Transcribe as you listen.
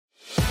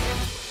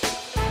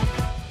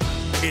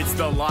It's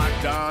the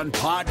Locked On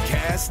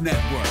Podcast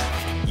Network,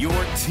 your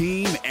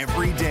team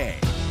every day.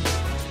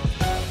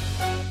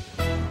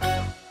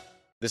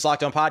 This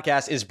Locked On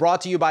Podcast is brought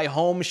to you by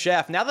Home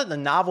Chef. Now that the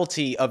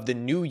novelty of the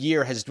new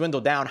year has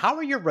dwindled down, how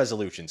are your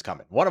resolutions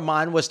coming? One of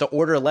mine was to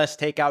order less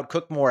takeout,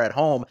 cook more at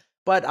home,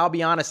 but I'll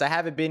be honest, I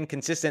haven't been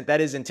consistent. That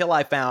is until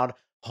I found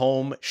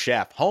Home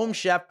Chef. Home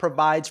Chef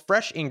provides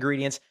fresh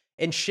ingredients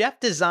and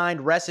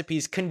chef-designed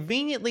recipes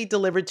conveniently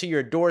delivered to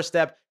your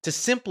doorstep to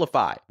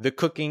simplify the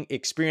cooking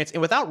experience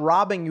and without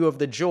robbing you of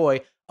the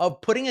joy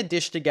of putting a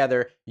dish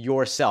together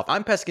yourself.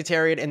 I'm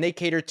pescatarian and they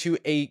cater to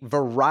a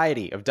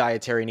variety of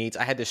dietary needs.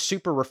 I had this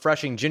super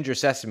refreshing ginger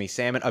sesame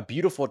salmon, a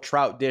beautiful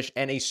trout dish,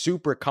 and a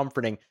super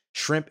comforting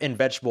shrimp and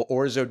vegetable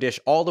orzo dish,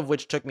 all of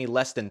which took me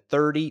less than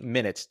 30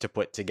 minutes to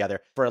put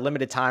together. For a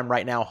limited time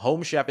right now,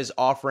 Home Chef is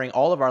offering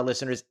all of our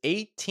listeners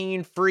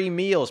 18 free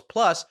meals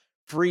plus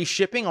free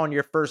shipping on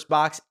your first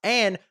box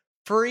and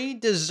free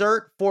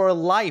dessert for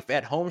life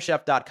at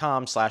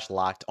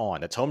homechef.com/lockedon.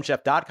 That's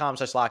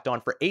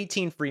homechef.com/lockedon for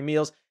 18 free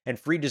meals and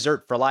free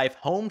dessert for life.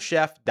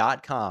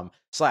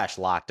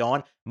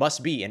 Homechef.com/lockedon.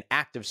 Must be an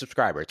active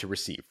subscriber to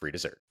receive free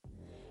dessert.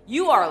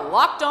 You are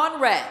Locked On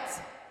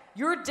Reds,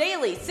 your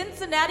daily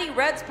Cincinnati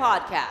Reds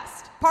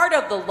podcast. Part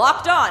of the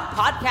Locked On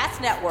Podcast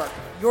Network,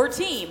 your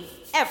team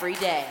every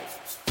day.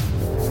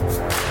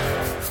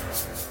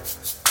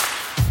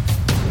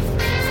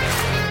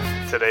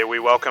 Today we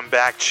welcome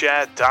back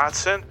Chad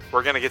Dotson.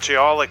 We're going to get you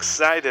all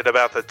excited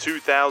about the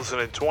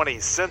 2020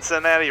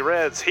 Cincinnati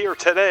Reds here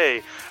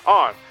today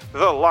on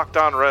the Locked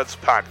On Reds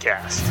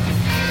podcast.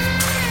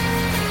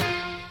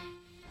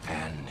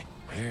 And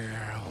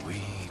here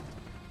we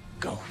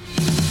go.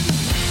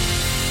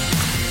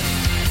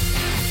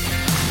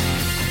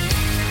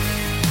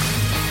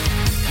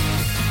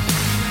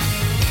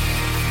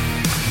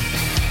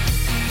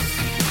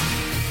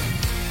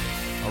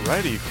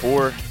 Alrighty,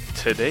 for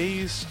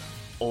today's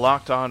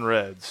Locked On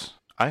Reds,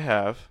 I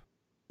have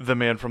the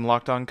man from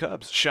Locked On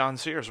Cubs, Sean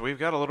Sears. We've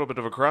got a little bit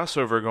of a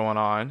crossover going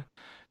on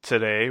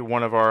today,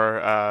 one of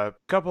our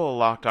couple of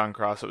Locked On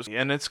crossovers,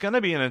 and it's going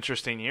to be an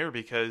interesting year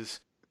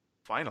because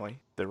finally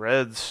the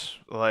Reds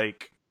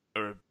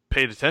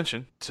paid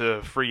attention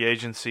to free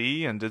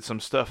agency and did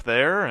some stuff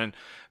there, and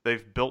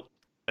they've built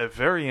a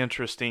very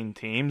interesting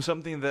team,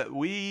 something that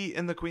we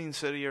in the Queen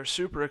City are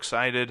super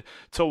excited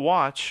to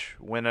watch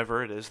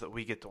whenever it is that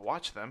we get to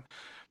watch them.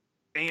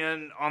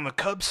 And on the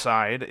Cubs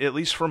side, at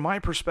least from my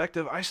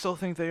perspective, I still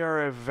think they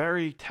are a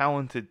very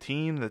talented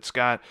team that's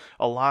got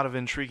a lot of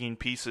intriguing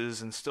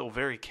pieces and still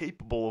very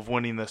capable of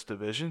winning this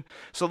division.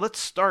 So let's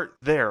start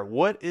there.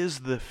 What is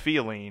the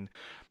feeling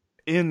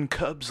in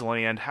Cubs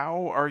land?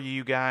 How are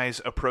you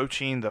guys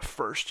approaching the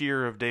first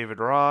year of David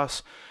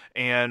Ross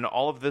and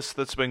all of this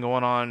that's been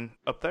going on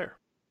up there?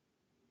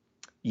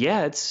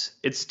 Yeah,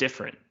 it's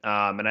different.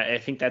 And I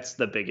think that's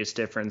the biggest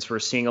difference. We're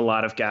seeing a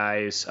lot of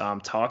guys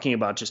talking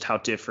about just how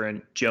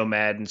different Joe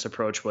Maddon's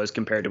approach was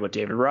compared to what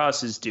David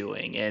Ross is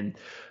doing. And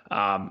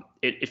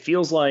it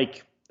feels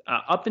like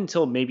up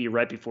until maybe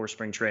right before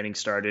spring training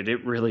started,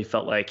 it really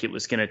felt like it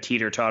was going to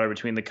teeter-totter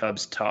between the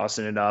Cubs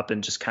tossing it up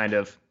and just kind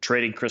of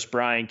trading Chris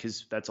Bryant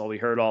because that's all we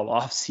heard all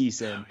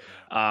offseason.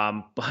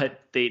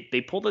 But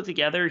they pulled it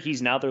together.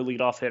 He's now their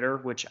leadoff hitter,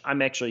 which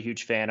I'm actually a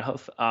huge fan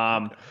of.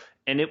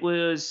 And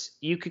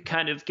you could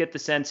kind of get the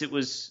sense it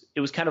was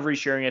kind of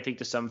reassuring, I think,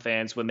 to some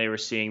fans when they were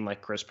seeing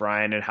like Chris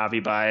Bryant and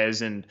Javi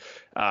Baez and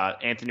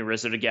Anthony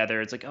Rizzo together.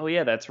 It's like, oh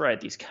yeah, that's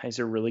right. These guys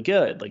are really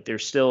good. Like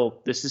this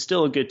is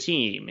still a good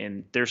team,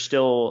 and there's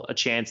still a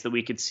chance that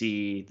we could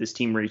see this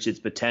team reach its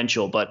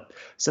potential. But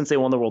since they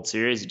won the World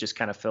Series, it just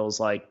kind of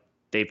feels like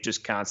they've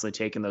just constantly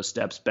taken those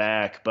steps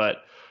back.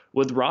 But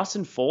with Ross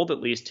in fold,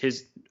 at least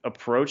his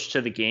approach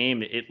to the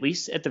game,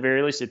 at the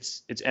very least,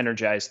 it's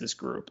energized this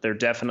group. They're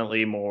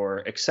definitely more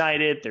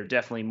excited. They're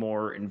definitely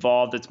more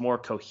involved. It's more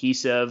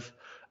cohesive.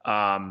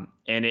 And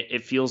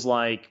it feels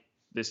like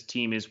this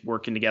team is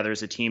working together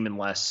as a team and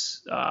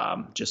less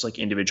just like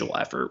individual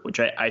effort, which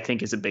I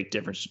think is a big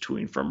difference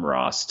from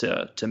Ross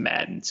to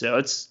Maddon. So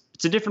it's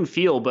a different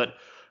feel, but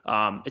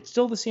it's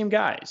still the same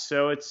guys.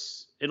 So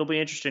it'll be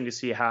interesting to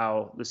see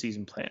how the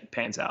season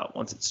pans out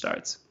once it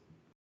starts.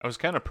 I was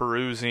kind of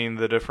perusing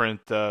the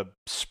different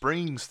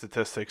spring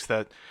statistics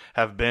that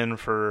have been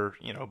for,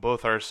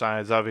 both our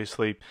sides.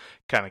 Obviously,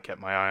 kind of kept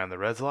my eye on the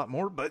Reds a lot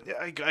more, but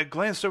I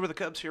glanced over the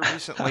Cubs here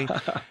recently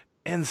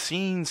and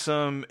seeing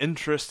some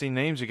interesting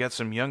names. You got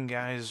some young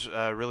guys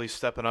really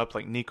stepping up,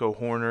 like Nico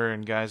Horner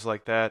and guys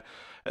like that.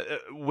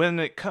 When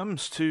it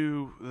comes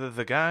to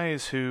the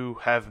guys who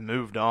have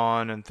moved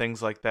on and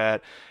things like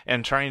that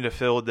and trying to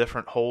fill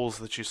different holes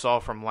that you saw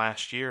from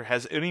last year,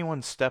 has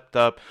anyone stepped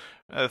up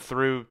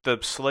through the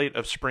slate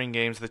of spring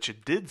games that you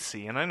did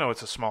see? And I know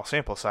it's a small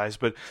sample size,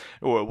 but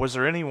was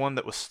there anyone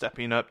that was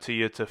stepping up to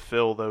you to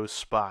fill those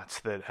spots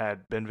that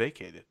had been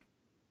vacated?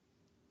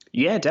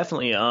 Yeah,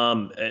 definitely.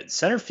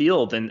 Center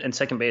field and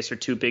second base are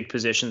two big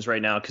positions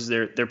right now because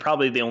they're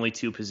probably the only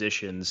two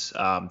positions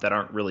that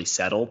aren't really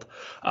settled.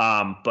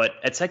 But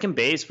at second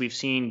base, we've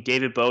seen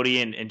David Bote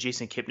and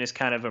Jason Kipnis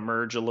kind of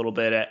emerge a little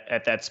bit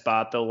at that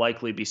spot. They'll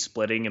likely be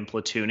splitting and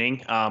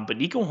platooning. But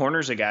Nico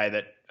Hoerner's a guy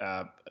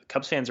that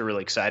Cubs fans are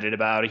really excited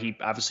about. He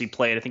obviously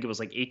played, I think it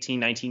was like 18,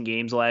 19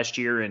 games last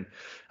year, and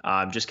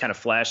just kind of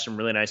flashed some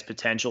really nice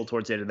potential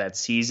towards the end of that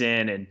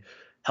season and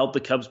helped the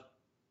Cubs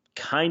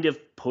kind of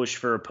push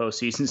for a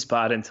postseason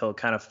spot until it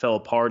kind of fell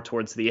apart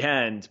towards the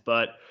end.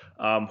 But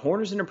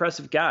Hoerner's an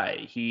impressive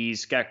guy.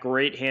 He's got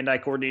great hand-eye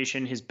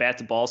coordination. His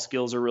bat-to-ball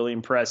skills are really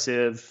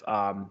impressive.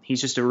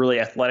 He's just a really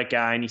athletic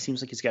guy, and he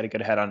seems like he's got a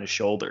good head on his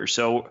shoulder.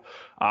 So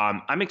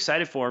I'm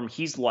excited for him.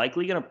 He's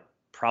likely going to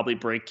probably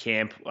break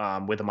camp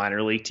with a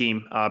minor league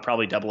team,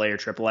 probably AA or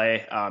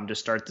AAA to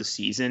start the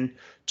season,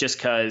 just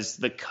because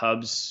the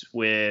Cubs,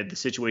 with the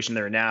situation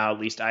they're in now, at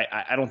least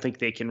I don't think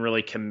they can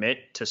really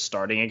commit to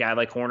starting a guy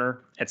like Hoerner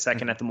at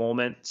second at the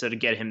moment. So to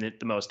get him the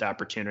most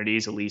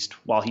opportunities, at least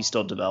while he's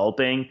still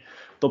developing,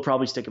 they'll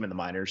probably stick him in the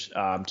minors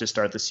to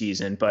start the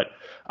season. But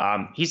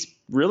he's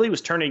really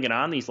was turning it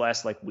on these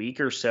last week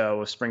or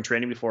so of spring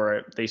training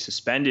before they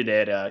suspended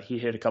it. He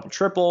hit a couple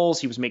triples.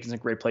 He was making some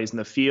great plays in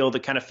the field.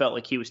 It kind of felt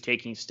like he was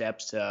taking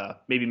steps to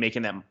maybe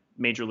making that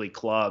major league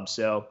club.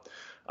 So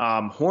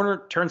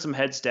Hoerner turned some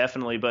heads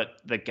definitely, but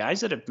the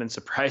guys that have been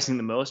surprising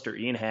the most are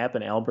Ian Happ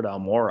and Albert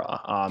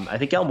Almora. I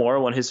think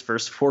Almora won his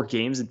first 4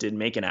 games and didn't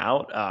make it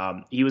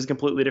out. He was a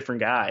completely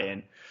different guy,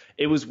 and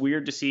it was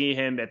weird to see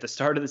him at the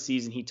start of the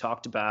season. He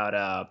talked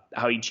about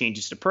how he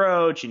changed his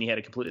approach and he had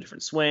a completely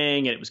different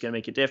swing and it was going to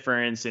make a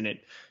difference. And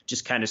it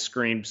just kind of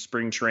screamed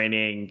spring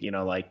training,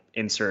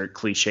 insert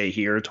cliche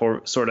here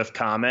sort of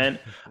comment,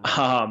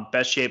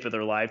 best shape of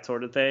their life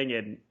sort of thing.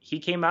 And he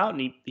came out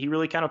and he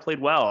really kind of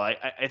played well.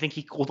 I think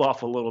he cooled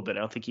off a little bit. I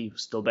don't think he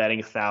was still batting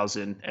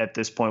 1,000 at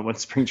this point when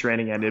spring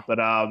training ended, but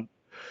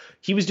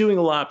he was doing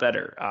a lot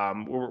better.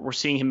 We're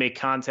seeing him make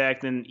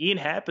contact, and Ian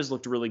Happ has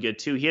looked really good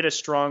too. He had a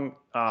strong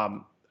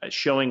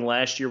showing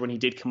last year when he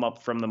did come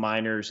up from the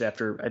minors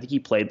after I think he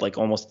played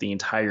almost the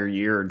entire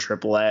year in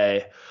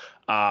AAA.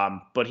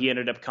 But he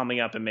ended up coming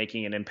up and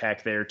making an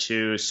impact there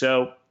too.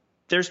 So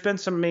there's been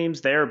some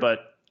names there, but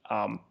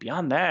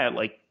beyond that,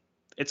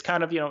 it's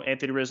kind of,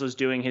 Anthony Rizzo's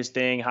doing his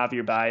thing.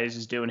 Javier Baez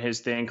is doing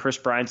his thing. Chris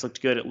Bryant's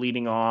looked good at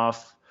leading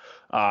off.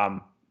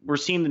 We're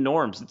seeing the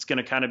norms. It's going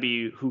to kind of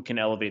be who can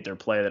elevate their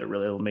play that it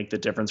really will make the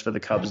difference for the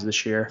Cubs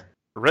this year.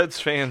 Reds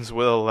fans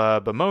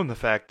will bemoan the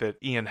fact that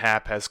Ian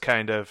Happ has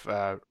kind of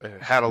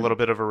had a little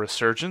bit of a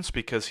resurgence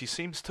because he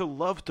seems to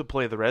love to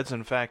play the Reds.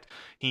 In fact,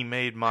 he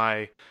made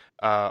my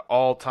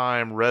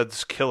all-time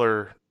Reds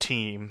killer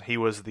team. He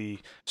was the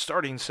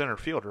starting center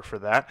fielder for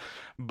that.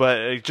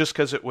 But just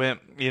because it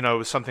went, it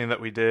was something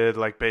that we did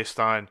based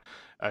on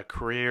a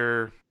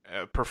career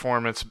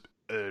performance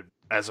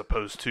as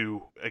opposed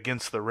to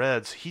against the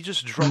Reds, he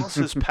just draws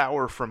his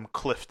power from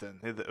Clifton,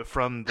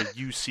 from the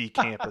UC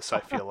campus, I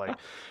feel like.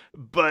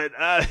 But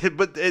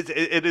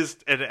it is,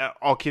 and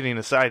all kidding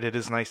aside, it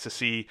is nice to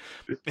see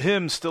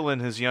him still in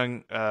his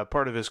young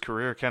part of his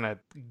career kind of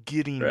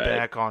getting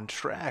back on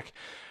track.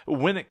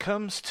 When it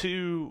comes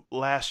to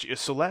last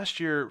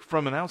year,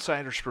 from an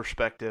outsider's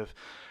perspective,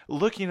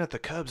 looking at the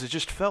Cubs, it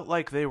just felt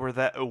like they were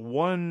that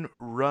one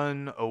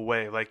run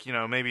away,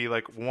 maybe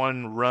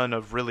one run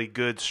of really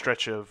good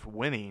stretch of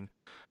winning.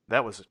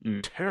 That was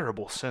a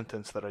terrible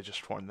sentence that I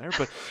just formed there,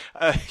 but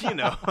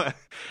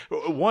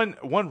one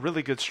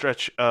really good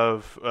stretch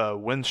of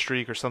win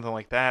streak or something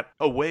like that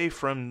away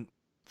from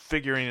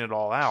figuring it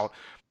all out.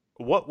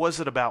 What was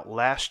it about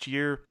last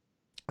year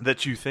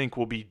that you think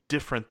will be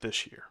different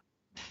this year?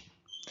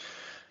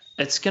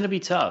 It's going to be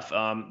tough.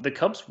 The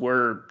Cubs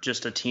were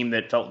just a team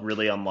that felt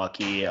really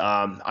unlucky.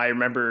 I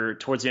remember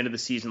towards the end of the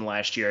season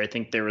last year, I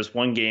think there was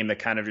one game that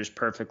kind of just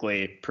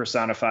perfectly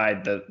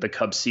personified the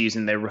Cubs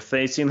season. They were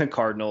facing the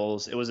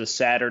Cardinals. It was a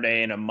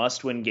Saturday and a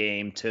must-win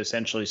game to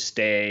essentially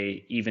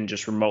stay even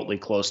just remotely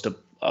close to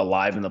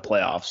alive in the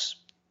playoffs.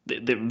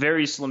 The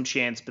very slim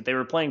chance, but they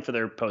were playing for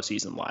their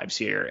postseason lives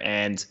here.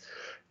 And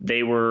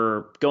they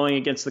were going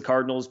against the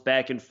Cardinals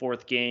back and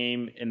forth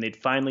game, and they'd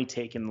finally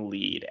taken the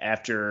lead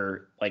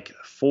after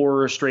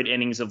 4 straight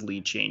innings of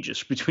lead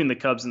changes between the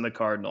Cubs and the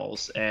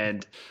Cardinals.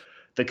 And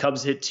the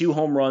Cubs hit 2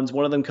 home runs.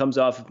 One of them comes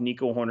off of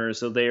Nico Hoerner,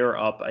 so they are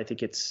up. I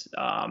think it's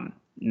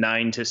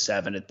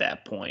 9-7 at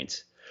that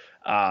point.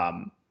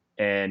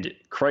 And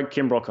Craig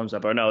Kimbrell comes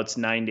up. Oh no, it's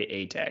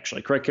 9-8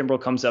 actually. Craig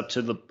Kimbrell comes up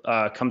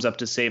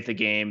to save the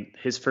game.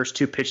 His first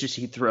 2 pitches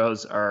he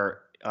throws are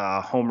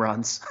home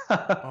runs.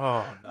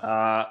 Oh,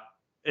 no.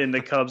 And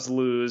the Cubs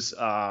lose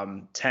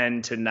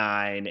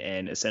 10-9,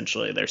 and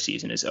essentially their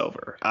season is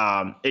over.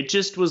 It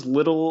just was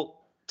little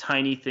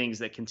tiny things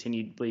that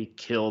continually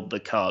killed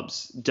the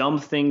Cubs. Dumb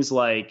things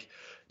like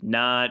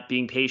not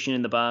being patient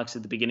in the box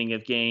at the beginning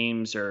of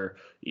games, or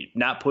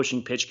not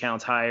pushing pitch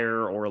counts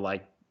higher, or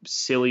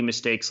silly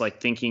mistakes like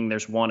thinking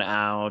there's one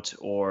out,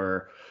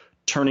 or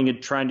trying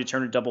to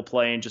turn a double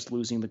play and just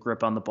losing the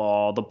grip on the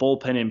ball. The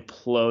bullpen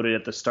imploded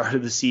at the start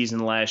of the season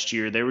last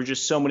year. There were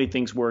just so many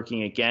things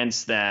working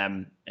against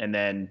them. And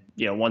then,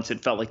 once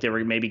it felt like they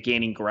were maybe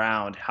gaining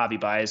ground, Javi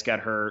Baez got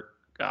hurt.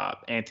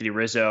 Anthony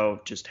Rizzo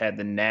just had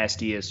the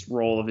nastiest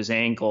roll of his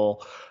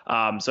ankle.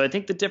 So I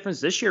think the difference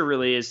this year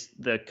really is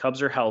the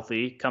Cubs are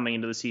healthy coming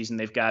into the season.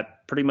 They've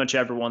got pretty much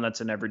everyone that's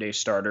an everyday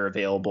starter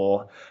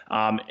available.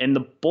 And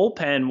the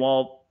bullpen,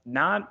 while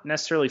not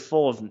necessarily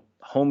full of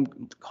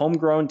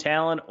homegrown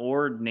talent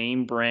or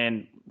name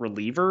brand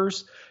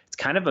relievers, it's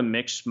kind of a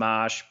mixed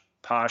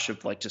posh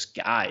of like just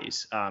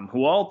guys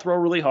who all throw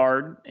really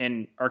hard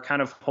and are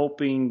kind of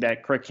hoping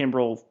that Craig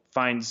Kimbrell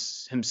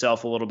finds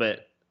himself a little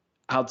bit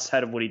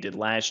outside of what he did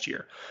last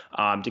year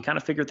to kind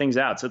of figure things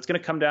out. So it's going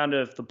to come down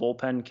to if the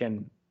bullpen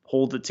can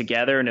hold it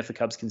together and if the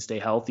Cubs can stay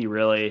healthy,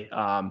 really.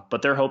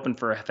 But they're hoping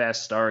for a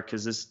fast start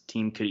because this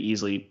team could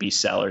easily be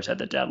sellers at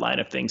the deadline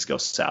if things go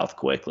south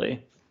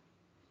quickly.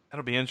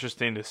 That'll be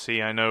interesting to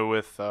see. I know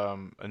with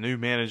a new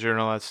manager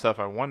and all that stuff,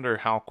 I wonder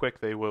how quick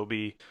they will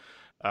be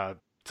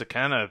to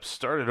kind of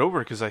start it over,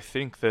 because I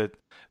think that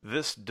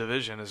this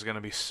division is going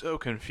to be so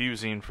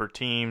confusing for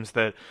teams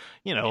that,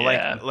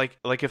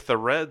 like if the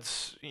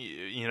Reds,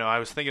 I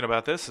was thinking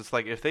about this, it's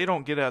like if they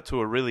don't get out to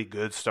a really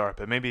good start,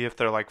 but maybe if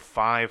they're like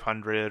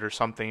 500 or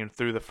something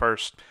through the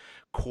first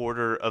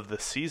quarter of the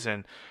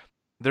season,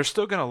 they're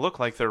still going to look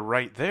like they're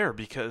right there,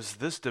 because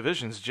this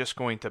division's just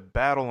going to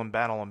battle and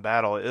battle and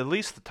battle, at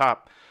least the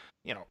top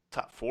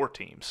 4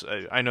 teams.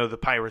 I know the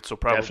Pirates will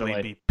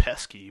probably be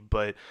pesky,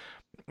 but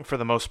for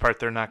the most part,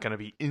 they're not going to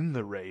be in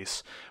the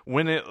race.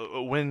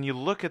 When you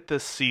look at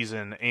this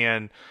season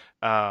and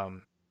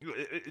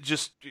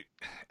just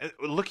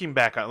looking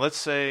back on, let's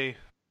say,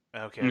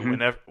 okay,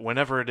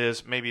 whenever it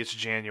is, maybe it's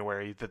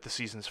January that the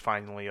season's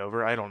finally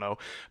over. I don't know,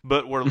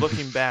 but we're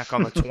looking back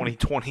on the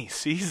 2020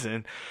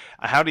 season.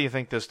 How do you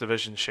think this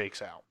division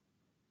shakes out?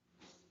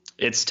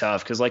 It's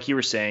tough because, like you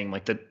were saying,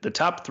 like the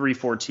top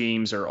 3-4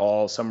 teams are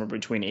all somewhere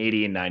between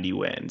 80 and 90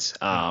 wins.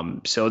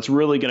 So it's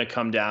really going to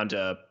come down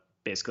to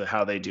basically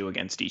how they do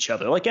against each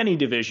other, like any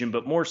division,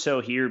 but more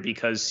so here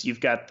because you've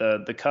got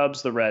the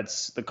Cubs, the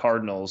Reds, the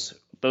Cardinals.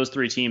 Those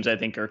 3 teams, I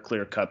think, are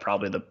clear-cut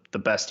probably the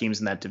best teams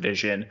in that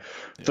division.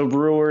 Yeah. The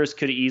Brewers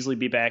could easily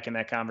be back in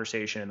that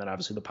conversation, and then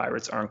obviously the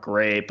Pirates aren't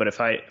great. But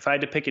if I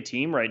had to pick a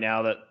team right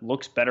now that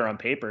looks better on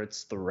paper,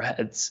 it's the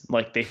Reds.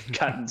 Like, they've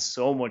gotten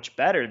so much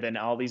better than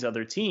all these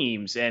other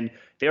teams, and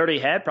they already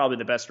had probably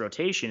the best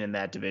rotation in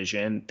that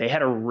division. They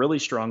had a really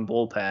strong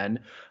bullpen.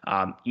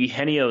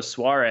 Eugenio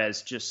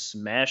Suarez just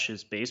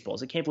smashes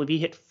baseballs. I can't believe he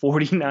hit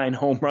 49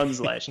 home runs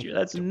last year.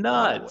 That's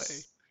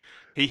nuts.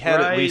 He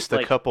had at least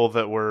a couple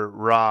that were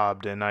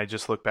robbed, and I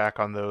just look back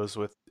on those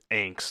with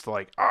angst,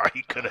 like,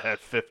 he could have had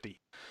 50.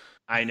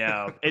 I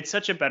know. It's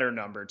such a better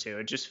number, too.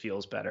 It just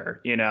feels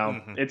better,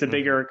 It's a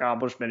bigger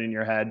accomplishment in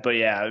your head. But,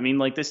 yeah, I mean,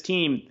 like, this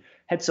team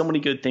had so many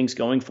good things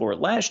going for it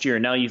last year.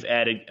 Now you've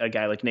added a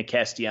guy like Nick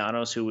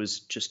Castellanos, who was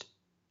just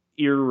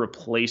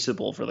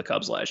irreplaceable for the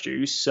Cubs last year.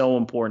 He was so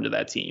important to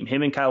that team.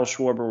 Him and Kyle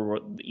Schwarber were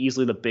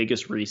easily the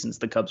biggest reasons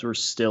the Cubs were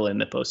still in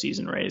the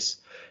postseason race,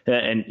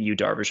 and Yu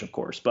Darvish, of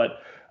course.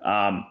 But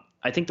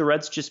I think the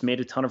Reds just made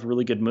a ton of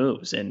really good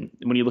moves. And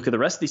when you look at the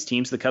rest of these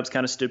teams, the Cubs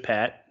kind of stood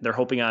pat. They're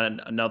hoping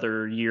on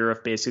another year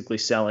of basically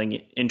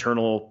selling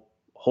internal,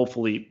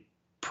 hopefully,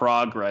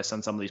 progress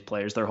on some of these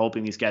players. They're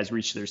hoping these guys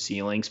reach their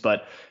ceilings,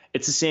 but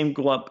it's the same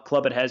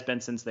club it has been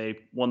since they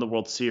won the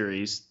World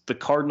Series. The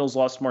Cardinals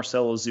lost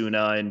Marcell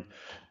Ozuna and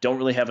don't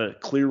really have a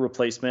clear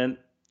replacement,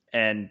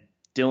 and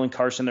Dylan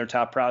Carson, their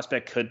top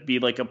prospect, could be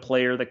like a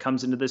player that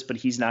comes into this, but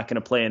he's not going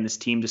to play in this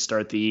team to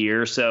start the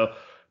year. So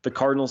the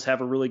Cardinals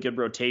have a really good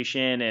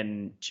rotation,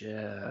 and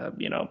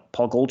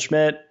Paul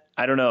Goldschmidt,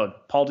 I don't know.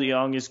 Paul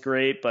DeJong is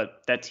great,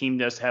 but that team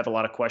does have a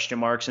lot of question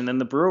marks. And then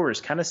the Brewers,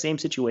 kind of same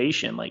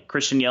situation. Like,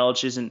 Christian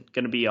Yelich isn't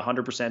going to be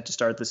 100% to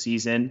start the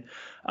season.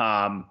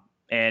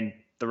 And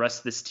the rest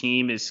of this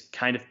team is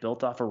kind of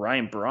built off of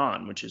Ryan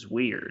Braun, which is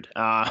weird.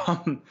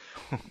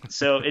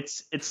 So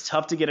it's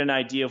tough to get an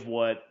idea of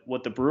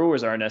what the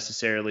Brewers are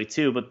necessarily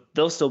too, but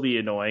they'll still be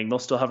annoying. They'll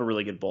still have a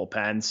really good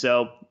bullpen.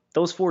 So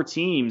those 4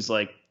 teams,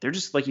 like, they're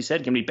just, like you said,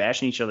 going to be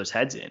bashing each other's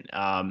heads in.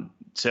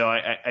 So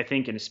I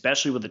think, and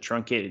especially with the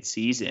truncated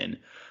season,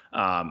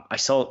 I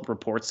saw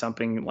reports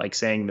something like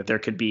saying that there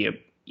could be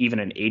even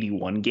an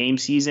 81 game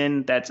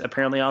season that's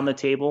apparently on the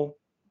table.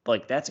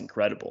 Like, that's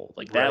incredible.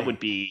 Like, that would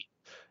be,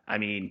 I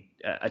mean,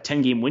 a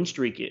 10-game win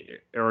streak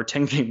or a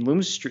 10-game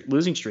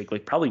losing streak,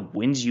 like, probably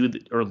wins you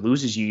or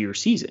loses you your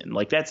season.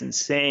 Like, that's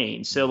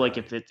insane. So, like,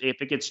 if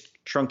it gets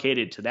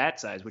truncated to that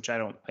size, which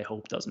I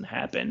hope doesn't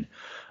happen,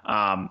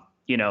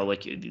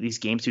 like, these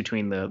games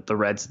between the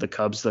Reds, the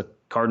Cubs, the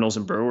Cardinals,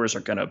 and Brewers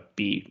are going to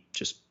be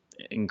just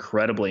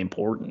incredibly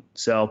important.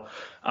 So,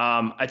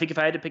 I think if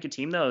I had to pick a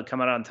team, though, to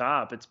come out on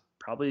top, it's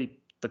probably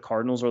the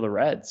Cardinals or the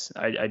Reds.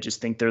 I just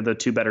think they're the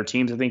 2 better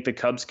teams. I think the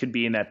Cubs could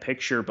be in that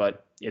picture,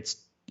 but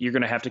you're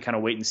going to have to kind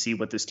of wait and see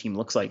what this team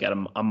looks like at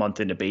a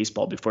month into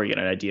baseball before you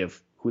get an idea of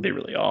who they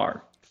really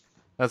are.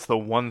 That's the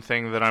one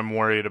thing that I'm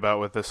worried about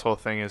with this whole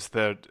thing is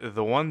that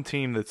the one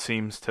team that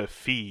seems to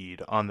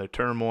feed on the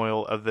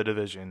turmoil of the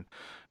division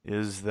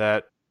is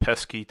that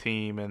pesky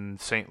team in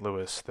St.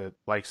 Louis that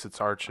likes its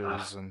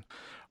arches and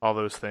all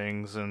those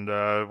things. And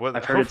I've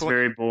heard it's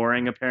very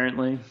boring,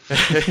 apparently.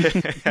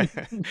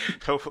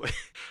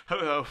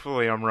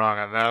 hopefully I'm wrong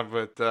on that.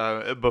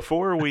 But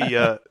before we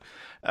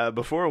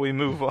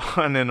move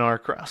on in our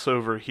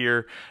crossover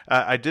here,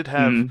 I did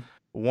have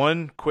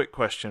one quick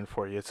question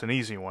for you. It's an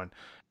easy one.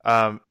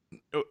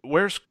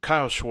 Where's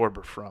Kyle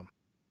Schwarber from?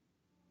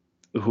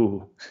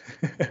 Ooh,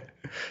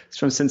 it's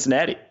from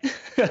Cincinnati.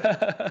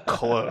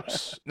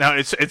 Close. Now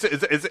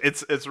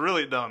it's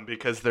really dumb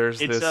because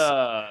isn't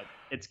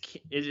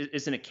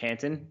it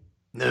Canton?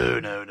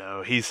 No.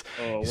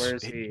 Where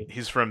is he?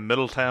 He's from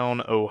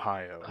Middletown,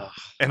 Ohio.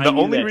 And the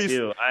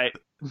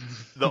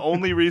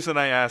only reason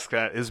I ask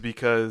that is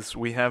because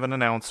we have an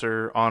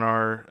announcer on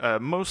our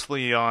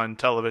mostly on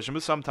television,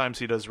 but sometimes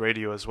he does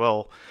radio as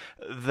well,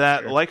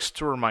 that likes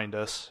to remind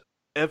us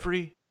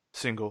every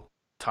single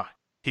time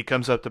he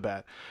comes up to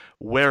bat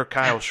where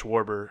Kyle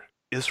Schwarber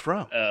is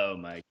from. Oh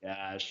my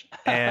gosh.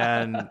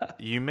 And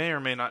you may or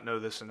may not know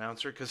this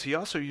announcer because he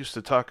also used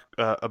to talk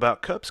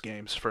about Cubs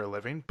games for a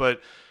living, but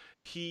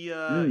he,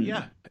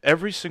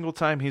 every single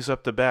time he's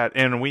up to bat,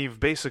 and we've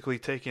basically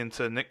taken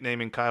to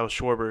nicknaming Kyle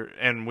Schwarber,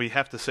 and we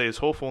have to say his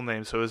whole full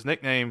name, so his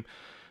nickname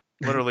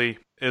literally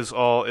is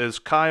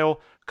Kyle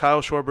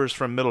Schwarber's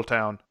from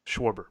Middletown,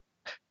 Schwarber.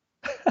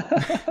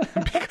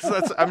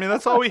 Because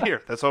that's all we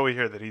hear. That's all we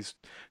hear, that he's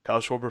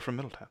Kyle Schwarber from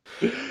Middletown.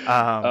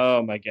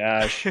 Oh my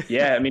gosh.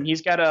 Yeah, I mean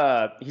he's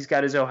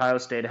got his Ohio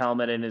State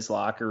helmet in his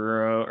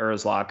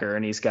locker,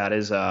 and he's got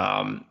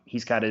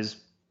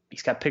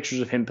pictures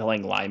of him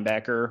playing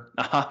linebacker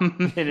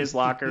in his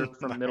locker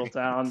from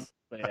Middletown.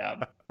 But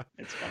yeah,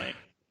 it's funny.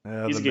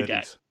 Yeah, he's a good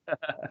guy.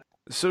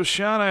 So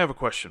Sean, I have a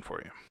question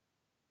for you.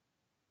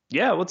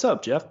 Yeah, what's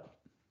up, Jeff?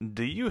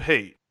 Do you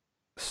hate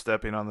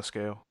stepping on the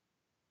scale?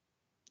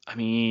 I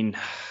mean,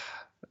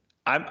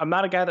 I'm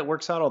not a guy that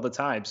works out all the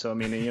time, so I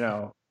mean,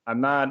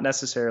 I'm not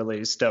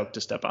necessarily stoked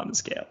to step on the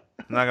scale.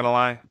 I'm not gonna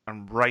lie,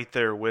 I'm right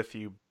there with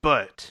you,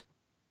 but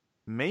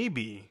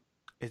maybe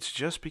it's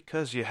just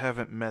because you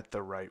haven't met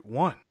the right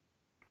one.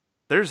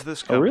 There's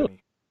this company. Oh,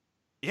 really?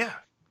 Yeah.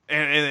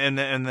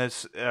 And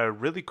this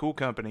really cool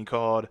company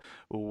called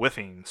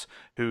Withings,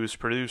 who's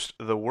produced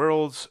the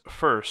world's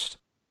first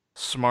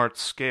smart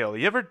scale.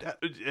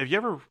 Have you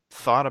ever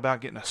thought about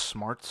getting a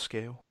smart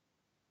scale?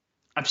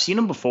 I've seen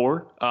them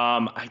before.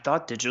 I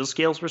thought digital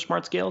scales were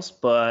smart scales,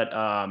 but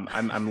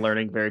I'm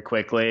learning very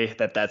quickly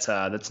that that's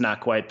not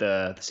quite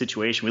the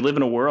situation. We live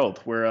in a world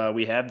where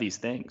we have these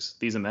things,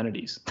 these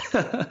amenities.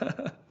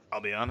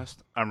 I'll be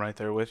honest, I'm right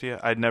there with you.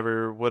 I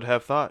never would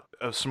have thought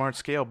of smart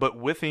scale,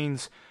 but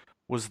Withings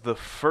was the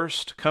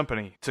first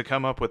company to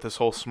come up with this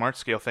whole smart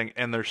scale thing,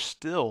 and they're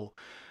still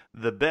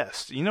the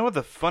best. You know what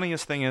the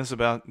funniest thing is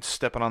about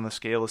stepping on the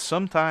scale is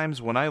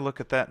sometimes when I look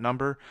at that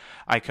number,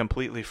 I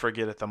completely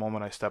forget it the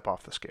moment I step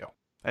off the scale.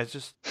 It's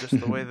just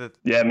the way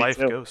that life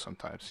goes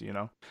sometimes,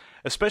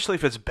 especially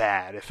if it's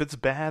bad. If it's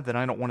bad, then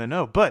I don't want to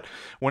know. But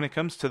when it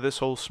comes to this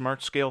whole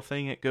smart scale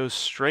thing, it goes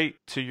straight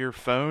to your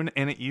phone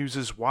and it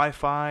uses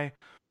Wi-Fi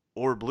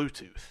or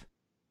Bluetooth.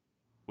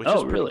 Which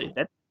is really?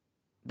 Cool.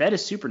 That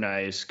is super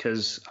nice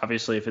because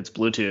obviously if it's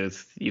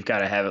Bluetooth, you've got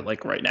to have it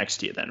like right next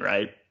to you then,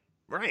 right?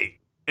 Right.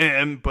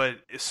 But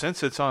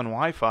since it's on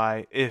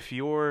Wi-Fi, if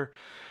you're,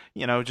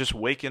 just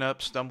waking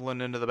up,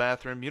 stumbling into the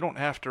bathroom, you don't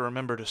have to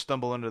remember to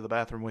stumble into the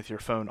bathroom with your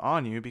phone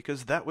on you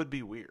because that would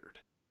be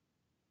weird.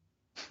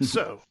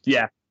 So.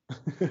 Yeah.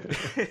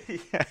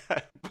 Yeah.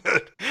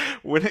 But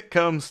when it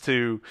comes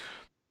to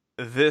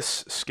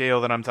this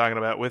scale that I'm talking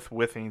about with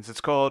Withings, it's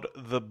called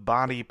the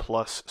Body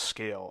Plus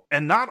scale.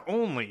 And not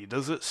only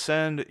does it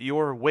send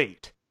your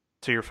weight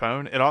to your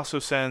phone, it also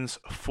sends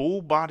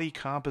full body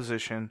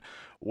composition,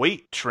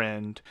 weight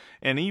trend,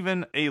 and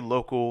even a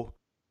local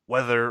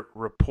weather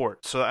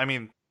report. So, I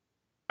mean,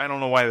 I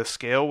don't know why the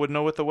scale would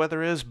know what the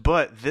weather is,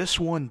 but this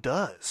one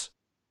does.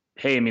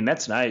 Hey, I mean,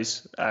 that's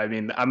nice. I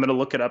mean, I'm going to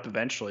look it up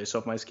eventually. So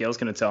if my scale's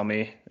going to tell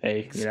me,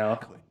 hey,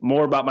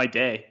 more about my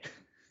day.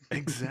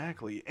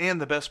 Exactly. And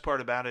the best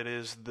part about it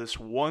is this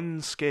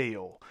one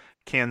scale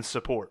can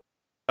support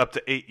up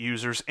to 8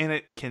 users, and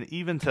it can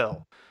even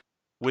tell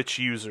which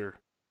user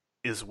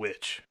is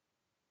which.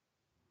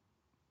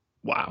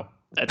 Wow.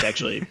 That's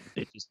actually,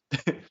 you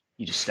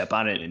just step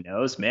on it and it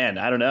knows. Man,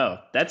 I don't know.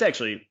 That's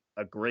actually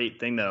a great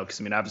thing, though,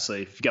 because, I mean,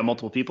 obviously, if you got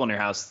multiple people in your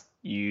house,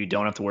 you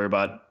don't have to worry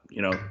about,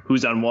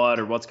 who's on what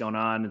or what's going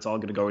on. It's all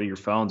going to go to your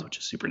phones, which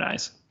is super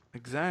nice.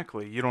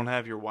 Exactly. You don't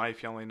have your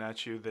wife yelling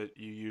at you that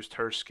you used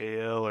her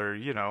scale or,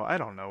 I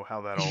don't know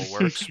how that all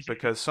works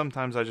because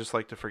sometimes I just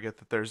like to forget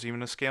that there's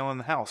even a scale in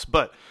the house.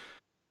 But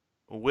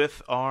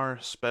with our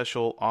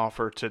special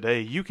offer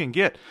today, you can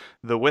get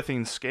the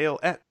Withings scale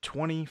at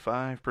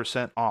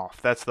 25% off.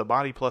 That's the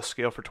Body Plus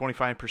scale for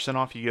 25%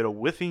 off. You go to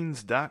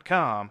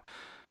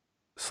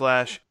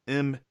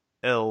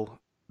withings.com/MLB.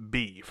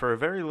 WITHINGS for a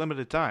very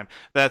limited time.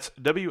 That's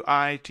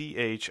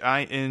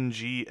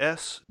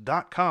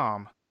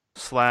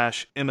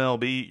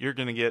WITHINGS.com/MLB. You're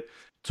going to get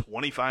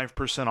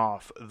 25%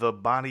 off the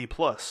Body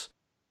Plus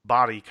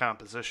body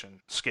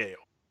composition scale.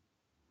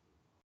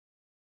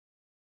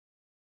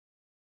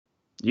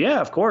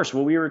 Yeah, of course.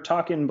 Well, we were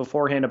talking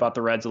beforehand about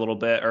the Reds a little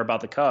bit, or about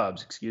the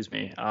Cubs, excuse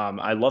me.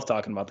 I love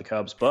talking about the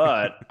Cubs,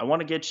 but I want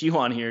to get you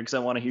on here because I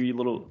want to hear you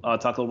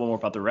talk a little bit more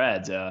about the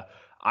Reds.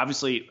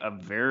 Obviously, a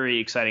very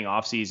exciting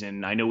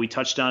offseason. I know we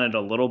touched on it a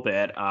little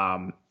bit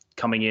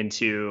coming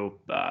into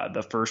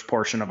the first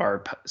portion of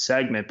our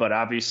segment, but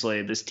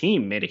obviously this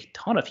team made a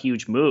ton of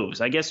huge moves.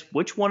 I guess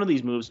which one of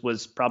these moves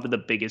was probably the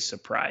biggest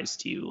surprise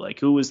to you? Like,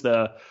 who was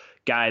the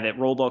guy that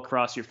rolled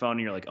across your phone and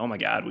you're like, oh my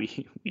God,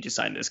 we just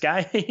signed this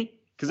guy?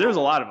 Because there was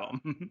a lot of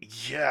them.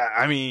 Yeah,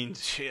 I mean,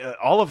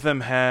 all of them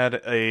had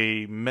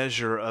a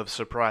measure of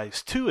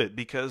surprise to it,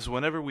 because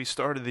whenever we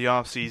started the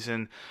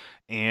offseason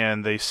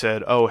and they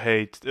said, oh,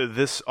 hey,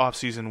 this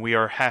offseason we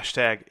are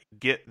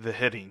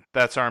 #GetTheHitting.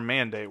 That's our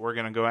mandate. We're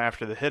going to go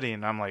after the hitting.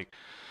 And I'm like,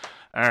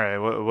 all right,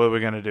 what are we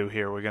going to do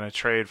here? We're going to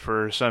trade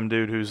for some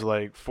dude who's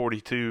like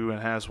 42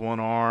 and has one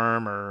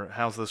arm, or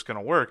how's this going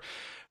to work?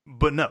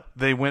 But no,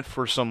 they went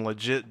for some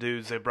legit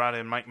dudes. They brought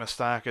in Mike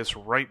Moustakas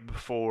right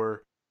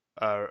before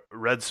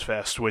Reds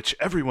Fest, which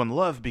everyone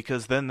loved,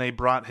 because then they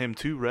brought him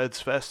to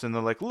Reds Fest and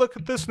they're like, look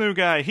at this new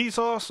guy, he's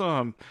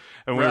awesome,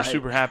 and we were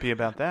super happy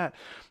about that.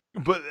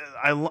 But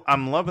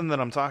I'm loving that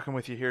I'm talking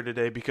with you here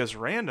today, because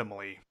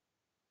randomly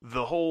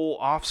the whole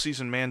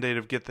off-season mandate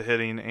of get the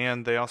hitting,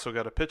 and they also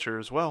got a pitcher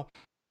as well,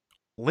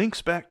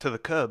 links back to the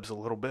Cubs a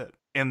little bit.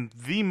 And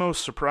the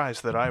most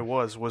surprised that I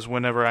was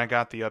whenever I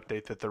got the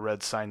update that the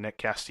Reds signed Nick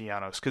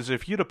Castellanos. Because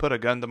if you'd have put a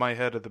gun to my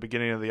head at the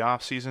beginning of the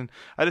offseason,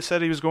 I'd have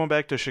said he was going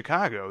back to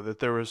Chicago, that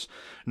there was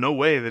no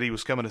way that he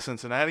was coming to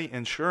Cincinnati.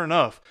 And sure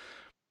enough,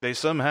 they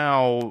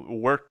somehow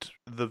worked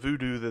the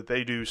voodoo that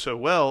they do so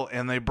well,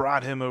 and they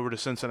brought him over to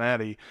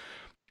Cincinnati.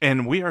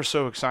 And we are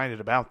so excited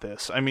about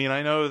this. I mean,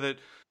 I know that,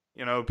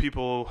 you know,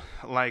 people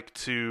like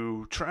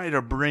to try to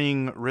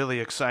bring really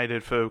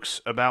excited folks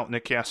about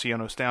Nick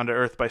Castellanos down to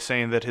earth by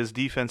saying that his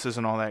defense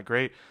isn't all that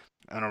great.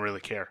 I don't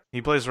really care.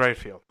 He plays right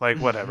field. Like,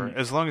 whatever.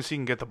 As long as he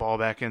can get the ball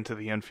back into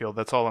the infield,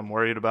 that's all I'm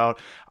worried about.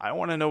 I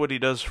want to know what he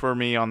does for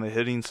me on the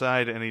hitting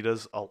side, and he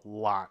does a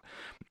lot.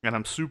 And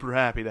I'm super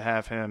happy to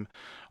have him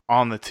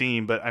on the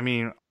team. But, I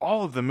mean,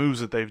 all of the moves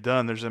that they've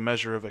done, there's a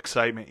measure of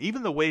excitement.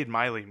 Even the Wade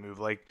Miley move,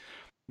 like,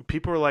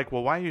 people are like,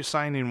 well, why are you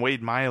signing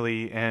Wade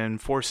Miley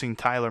and forcing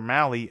Tyler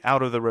Mahle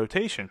out of the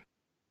rotation?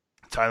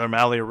 Tyler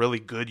Mahle, a really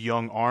good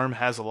young arm,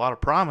 has a lot of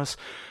promise,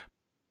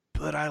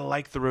 but I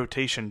like the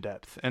rotation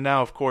depth. And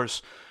now, of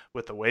course,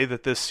 with the way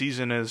that this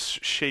season is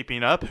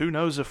shaping up, who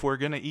knows if we're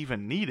going to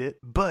even need it,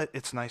 but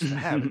it's nice to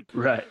have it.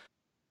 Right.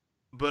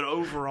 But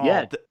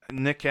overall,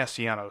 Nick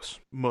Castellanos,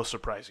 most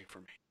surprising for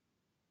me.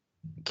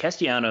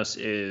 Castellanos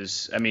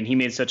is, I mean, he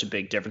made such a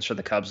big difference for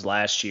the Cubs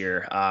last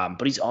year,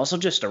 but he's also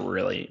just a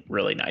really,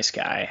 really nice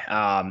guy.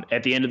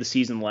 At the end of the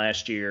season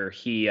last year,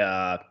 he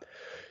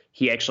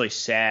actually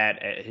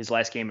sat at his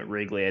last game at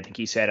Wrigley. I think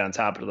he sat on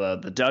top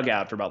of the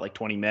dugout for about like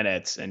 20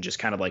 minutes and just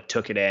kind of like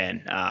took it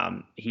in.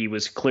 He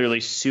was clearly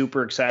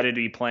super excited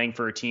to be playing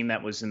for a team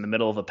that was in the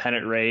middle of a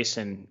pennant race.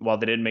 And while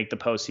they didn't make the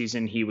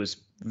postseason, he was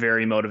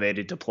very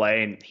motivated to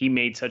play. And he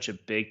made such a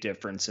big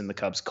difference in the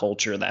Cubs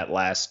culture that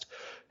last,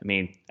 I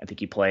mean, I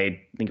think he played,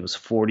 I think it was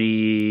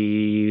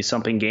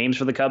 40-something games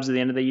for the Cubs at the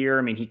end of the year.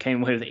 I mean, he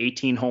came away with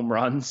 18 home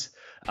runs,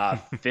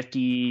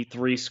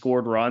 53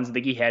 scored runs. I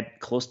think he had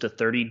close to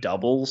 30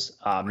 doubles.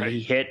 He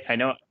hit,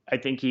 I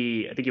think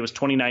it was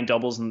 29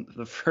 doubles in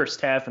the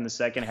first half and the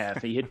second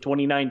half. He hit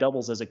 29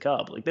 doubles as a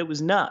Cub. Like, that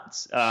was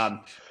nuts.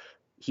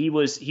 He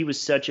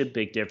was such a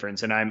big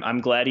difference. And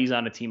I'm glad he's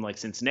on a team like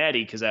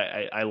Cincinnati, because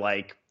I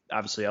like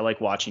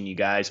watching you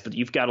guys, but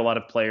you've got a lot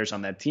of players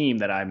on that team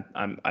that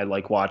I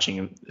like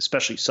watching,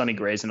 especially Sonny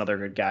Gray's another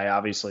good guy,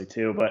 obviously,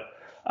 too. But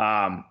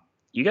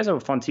you guys have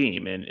a fun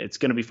team, and it's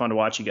going to be fun to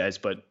watch you guys.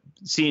 But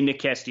seeing Nick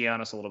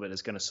Castellanos a little bit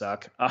is going to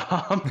suck.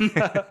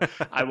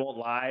 I won't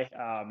lie.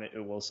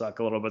 It will suck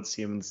a little bit to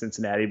see him in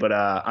Cincinnati, but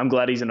I'm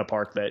glad he's in a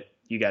park that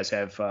you guys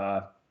have,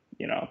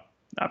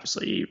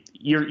 obviously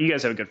you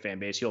guys have a good fan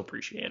base. You'll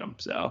appreciate him.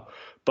 So,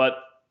 but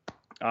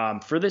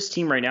for this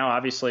team right now,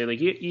 obviously, like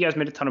you guys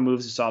made a ton of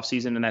moves this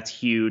offseason, and that's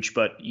huge,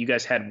 but you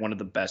guys had one of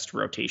the best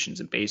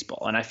rotations in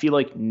baseball. And I feel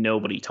like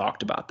nobody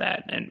talked about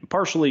that. And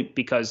partially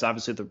because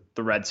obviously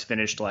the Reds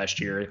finished last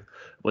year,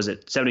 was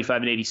it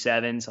 75 and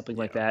 87, something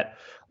like that.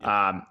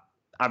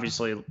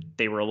 Obviously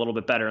they were a little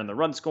bit better in the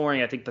run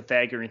scoring. I think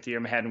Pythagorean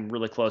theorem had them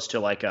really close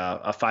to like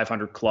a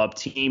 500 club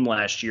team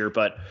last year,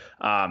 but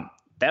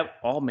that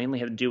all mainly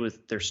had to do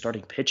with their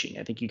starting pitching.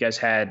 I think you guys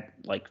had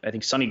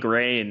Sonny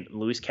Gray and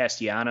Luis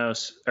Castillo.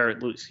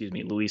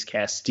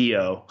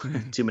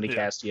 Too many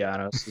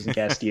Castellanos and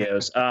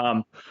Castillos.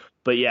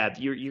 But yeah,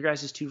 your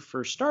guys' two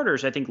first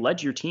starters, I think,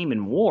 led your team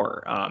in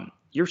WAR.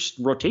 Your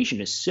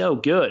rotation is so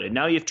good. And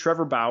now you have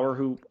Trevor Bauer,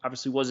 who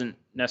obviously wasn't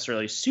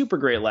necessarily super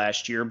great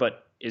last year,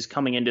 but is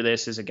coming into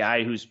this as a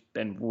guy who's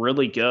been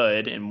really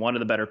good and one of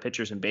the better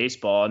pitchers in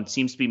baseball and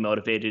seems to be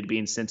motivated to be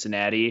in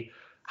Cincinnati.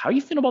 How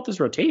you feel about this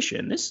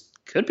rotation? This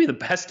could be the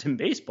best in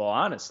baseball,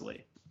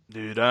 honestly.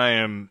 Dude, I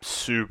am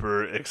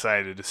super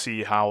excited to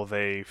see how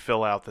they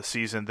fill out the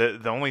season. The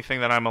only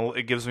thing that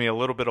it gives me a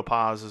little bit of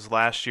pause is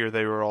last year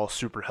they were all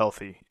super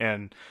healthy,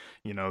 and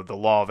the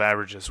law of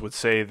averages would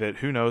say that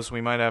who knows, we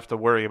might have to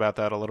worry about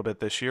that a little bit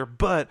this year.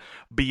 But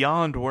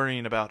beyond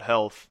worrying about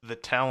health, the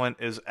talent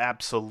is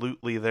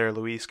absolutely there.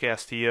 Luis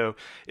Castillo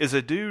is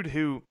a dude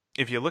who,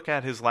 if you look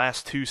at his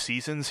last 2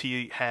 seasons,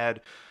 he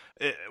had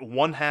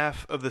one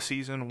half of the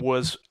season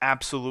was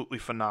absolutely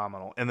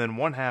phenomenal, and then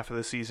one half of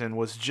the season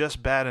was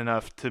just bad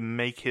enough to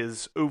make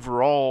his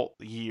overall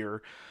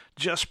year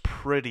just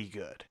pretty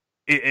good.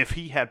 If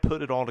he had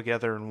put it all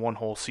together in one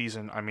whole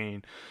season, I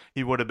mean,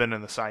 he would have been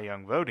in the Cy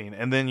Young voting.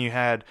 And then you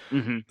had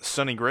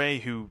Sonny Gray,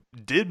 who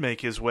did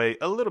make his way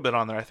a little bit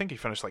on there. I think he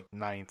finished like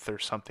 9th or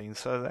something.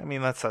 So, I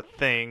mean, that's a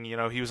thing.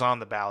 He was on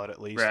the ballot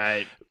at least.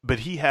 Right. But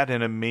he had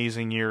an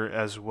amazing year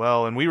as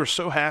well. And we were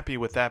so happy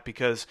with that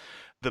because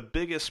the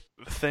biggest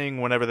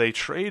thing whenever they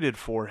traded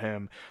for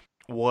him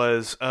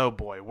was, oh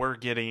boy, we're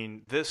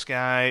getting this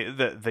guy.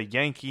 The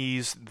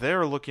Yankees,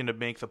 they're looking to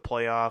make the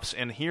playoffs,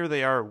 and here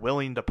they are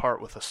willing to part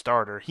with a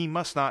starter. He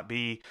must not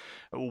be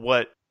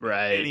what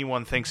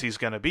anyone thinks he's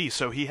going to be.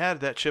 So he had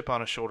that chip on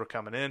his shoulder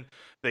coming in.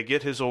 They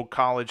get his old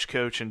college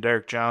coach and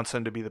Derek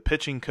Johnson to be the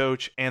pitching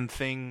coach, and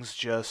things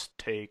just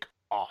take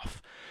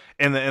off.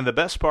 And the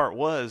best part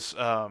was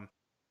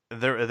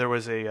there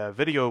was a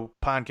video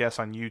podcast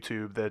on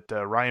YouTube that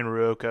Ryan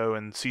Ruocco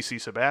and CC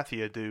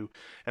Sabathia do,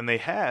 and they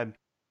had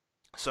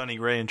Sonny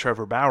Gray and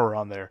Trevor Bauer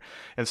on there.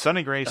 And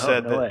Sonny Gray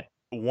said that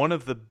one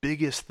of the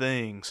biggest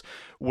things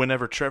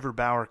whenever Trevor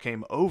Bauer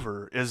came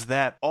over is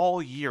that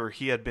all year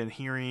he had been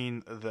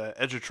hearing the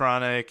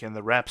Edgertronic and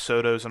the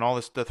Rapsodos and all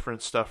this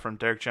different stuff from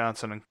Derek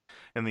Johnson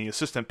and the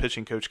assistant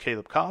pitching coach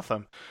Caleb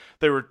Cotham.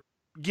 They were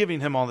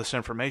giving him all this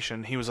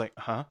information. He was like,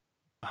 I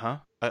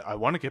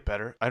want to get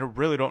better. I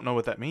really don't know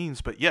what that means,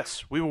 but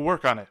yes, we will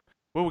work on it.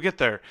 We'll get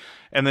there.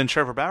 And then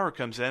Trevor Bauer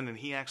comes in, and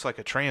he acts like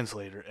a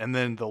translator, and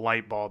then the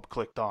light bulb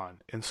clicked on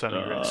in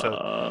Sonny Gray.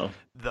 So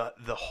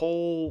the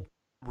whole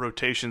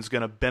rotation's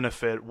going to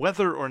benefit,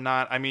 whether or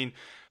not, I mean,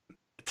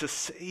 to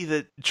say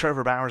that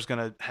Trevor Bauer's going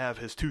to have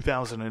his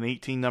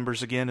 2018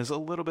 numbers again is a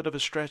little bit of a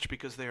stretch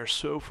because they are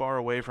so far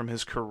away from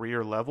his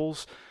career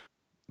levels.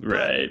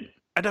 Right. But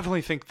I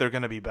definitely think they're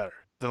going to be better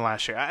than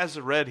last year. As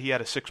a Red, he had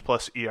a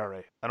 6+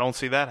 ERA. I don't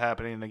see that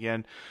happening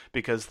again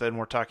because then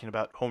we're talking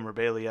about Homer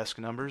Bailey-esque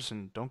numbers,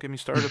 and don't get me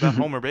started about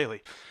Homer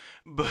Bailey.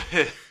 But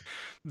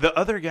the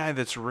other guy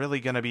that's really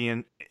going to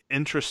be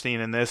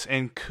interesting in this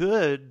and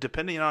could,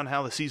 depending on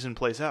how the season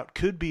plays out,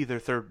 could be their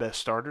third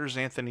best starter is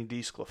Anthony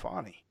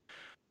DeSclafani.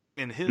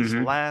 In his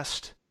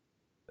last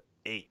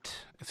 8,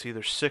 it's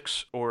either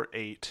 6 or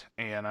 8,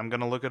 and I'm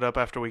going to look it up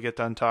after we get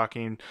done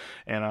talking,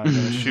 and I'm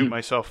going to shoot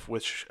myself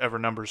whichever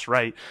number's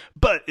right,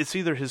 but it's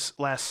either his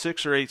last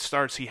 6 or 8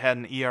 starts he had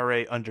an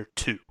ERA under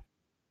 2.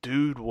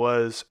 Dude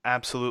was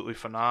absolutely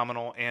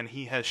phenomenal, and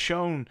he has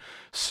shown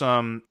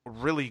some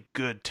really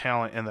good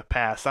talent in the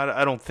past.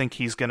 I don't think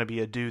he's going to be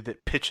a dude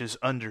that pitches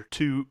under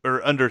 2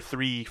 or under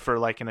 3 for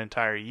like an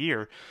entire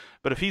year.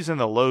 But if he's in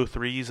the low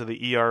 3s of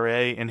the ERA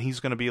and he's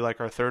going to be like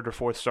our 3rd or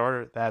 4th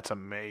starter, that's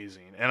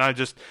amazing. And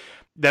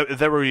that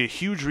would be a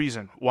huge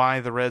reason why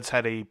the Reds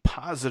had a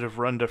positive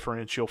run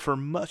differential for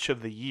much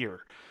of the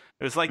year.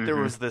 It was like there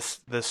was this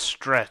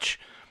stretch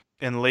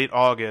in late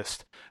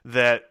August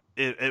that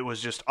it was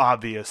just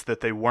obvious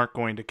that they weren't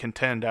going to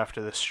contend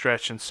after this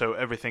stretch, and so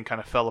everything kind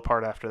of fell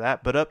apart after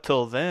that. But up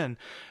till then,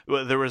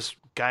 there was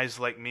guys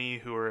like me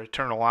who are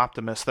eternal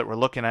optimists that were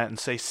looking at it and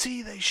say,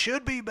 see, they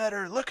should be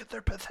better. Look at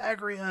their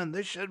Pythagorean.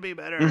 They should be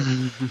better.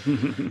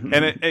 And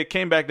it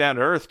came back down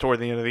to earth toward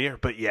the end of the year.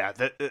 But yeah,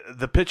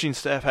 the pitching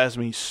staff has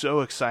me so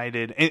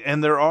excited.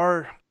 And there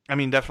are, I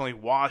mean, definitely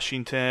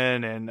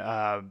Washington and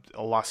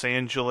Los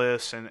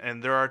Angeles,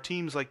 and there are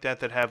teams like that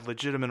have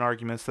legitimate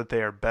arguments that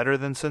they are better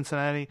than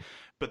Cincinnati,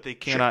 but they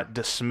cannot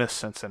dismiss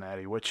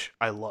Cincinnati, which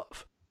I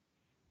love.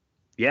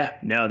 Yeah,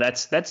 no,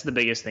 that's the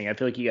biggest thing. I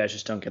feel like you guys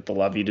just don't get the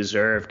love you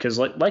deserve because,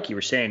 like you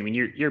were saying, I mean,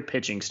 your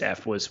pitching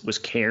staff was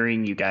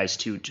carrying you guys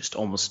to just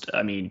almost.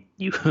 I mean,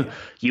 you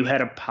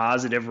had a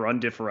positive run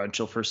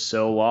differential for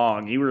so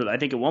long. You were, I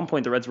think, at one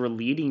point the Reds were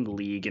leading the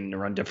league in the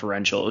run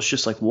differential. It was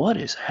just like, what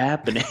is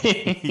happening?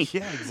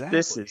 Yeah,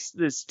 exactly.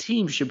 This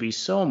team should be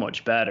so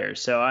much better.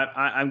 So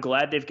I'm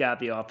glad they've got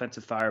the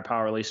offensive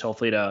firepower, at least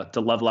hopefully to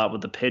level out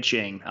with the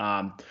pitching.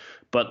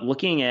 But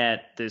looking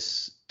at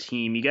this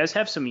team, you guys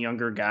have some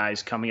younger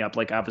guys coming up,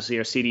 like obviously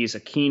Aristides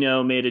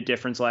Aquino made a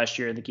difference last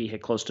year. I think he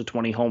hit close to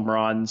 20 home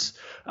runs.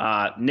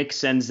 Nick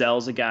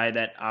Senzel's a guy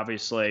that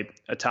obviously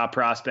a top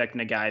prospect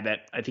and a guy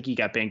that I think he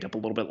got banged up a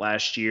little bit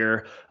last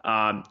year.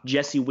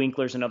 Jesse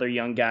Winkler's another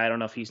young guy. I don't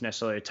know if he's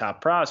necessarily a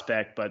top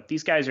prospect, but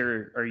these guys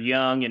are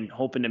young and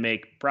hoping to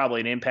make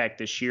probably an impact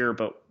this year.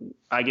 But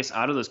I guess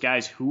out of those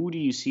guys, who do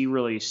you see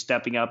really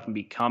stepping up and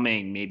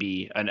becoming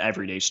maybe an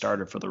everyday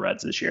starter for the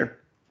Reds this year?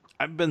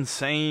 I've been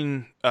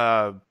saying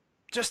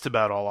just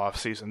about all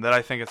offseason that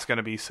I think it's going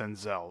to be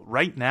Senzel.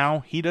 Right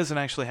now, he doesn't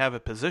actually have a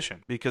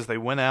position because they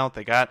went out,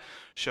 they got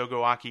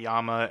Shogo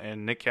Akiyama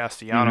and Nick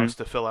Castellanos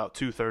to fill out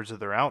 2/3 of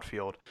their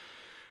outfield.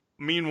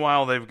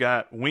 Meanwhile, they've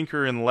got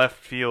Winker in left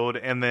field,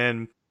 and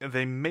then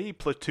they may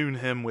platoon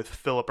him with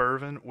Phillip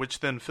Ervin,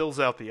 which then fills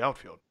out the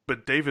outfield.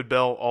 But David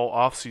Bell all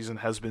offseason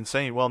has been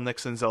saying, well, Nick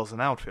Senzel's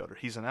an outfielder.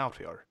 He's an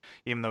outfielder,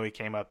 even though he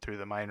came up through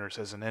the minors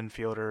as an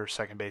infielder,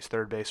 second base,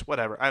 third base,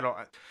 whatever.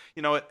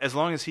 You know what? As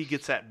long as he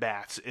gets at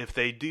bats, if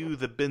they do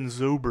the Ben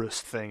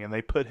Zobrist thing and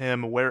they put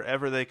him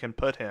wherever they can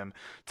put him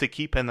to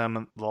keep in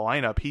the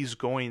lineup, he's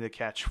going to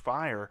catch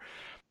fire.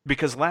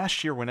 Because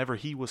last year, whenever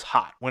he was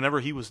hot,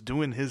 whenever he was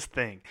doing his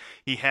thing,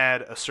 he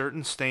had a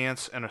certain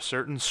stance and a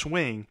certain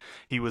swing.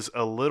 He was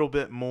a little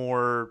bit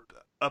more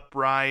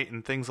upright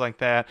and things like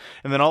that.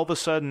 And then all of a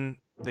sudden,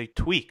 they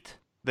tweaked.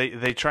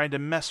 They tried to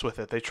mess with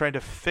it. They tried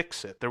to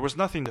fix it. There was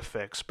nothing to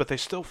fix, but they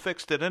still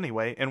fixed it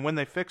anyway. And when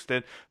they fixed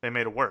it, they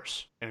made it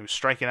worse. And he was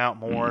striking out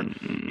more.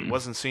 He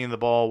wasn't seeing the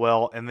ball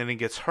well. And then he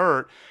gets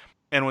hurt.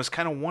 And it was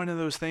kind of one of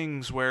those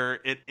things where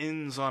it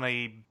ends on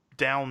a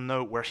down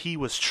note where he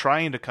was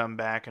trying to come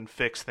back and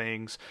fix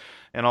things,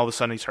 and all of a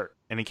sudden he's hurt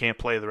and he can't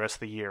play the rest of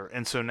the year.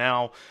 And so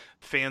now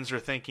fans are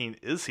thinking,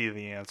 is he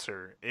the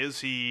answer?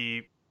 Is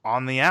he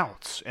on the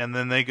outs? And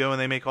then they go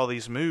and they make all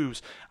these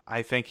moves.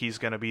 I think he's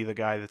going to be the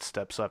guy that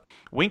steps up.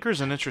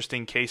 Winker's an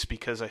interesting case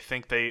because I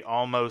think they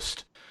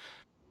almost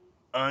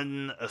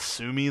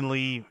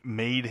unassumingly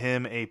made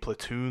him a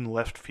platoon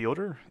left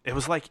fielder. It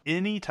was like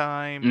any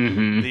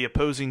time the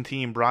opposing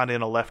team brought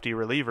in a lefty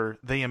reliever,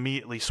 they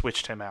immediately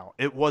switched him out.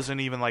 It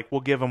wasn't even like, we'll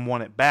give him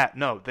one at bat.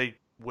 No, they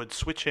would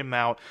switch him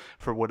out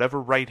for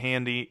whatever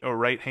right-handed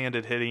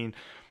hitting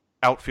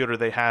outfielder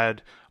they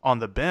had on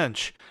the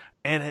bench.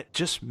 And it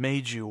just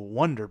made you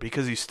wonder,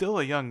 because he's still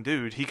a young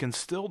dude. He can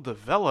still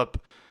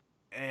develop,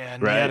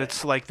 and yet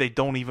it's like they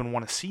don't even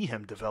want to see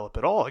him develop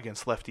at all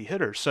against lefty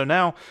hitters. So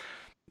now,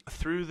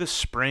 through the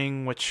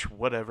spring, which,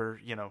 whatever,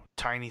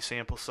 tiny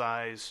sample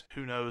size,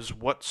 who knows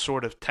what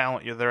sort of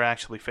talent they're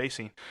actually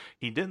facing,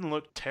 he didn't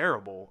look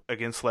terrible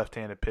against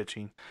left-handed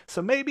pitching.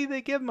 So maybe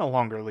they give him a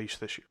longer leash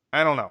this year.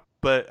 I don't know.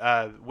 But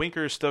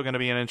Winker is still going to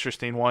be an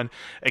interesting one.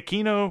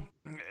 Aquino,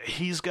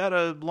 he's got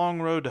a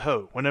long road to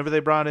hoe. Whenever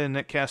they brought in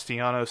Nick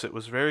Castellanos, it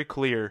was very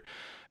clear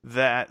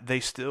that they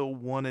still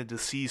wanted to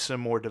see some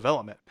more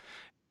development.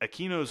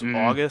 Aquino's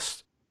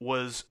August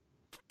was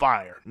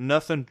fire.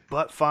 Nothing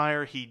but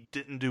fire. He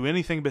didn't do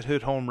anything but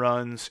hit home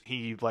runs.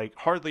 He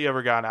hardly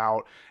ever got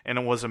out, and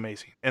it was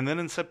amazing. And then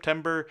in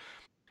September,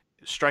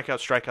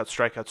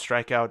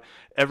 strikeout.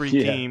 Every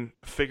team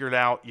figured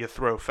out you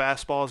throw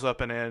fastballs up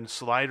and in,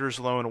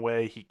 sliders low and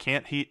away. He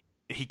can't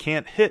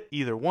hit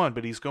either one,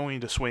 but he's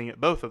going to swing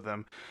at both of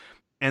them.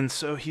 And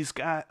so he's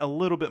got a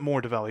little bit more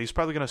developed. He's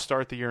probably going to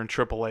start the year in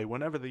AAA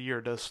whenever the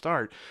year does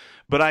start.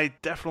 But I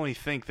definitely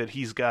think that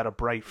he's got a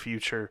bright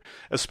future,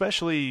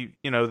 especially,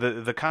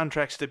 the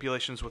contract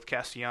stipulations with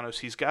Castellanos.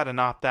 He's got an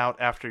opt-out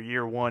after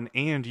year 1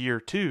 and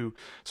year 2.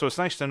 So it's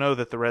nice to know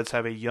that the Reds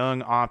have a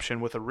young option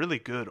with a really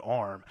good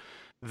arm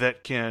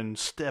that can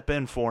step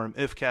in for him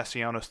if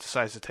Castellanos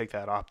decides to take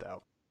that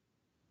opt-out.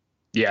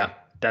 Yeah,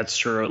 that's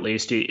true. At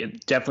least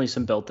definitely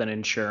some built-in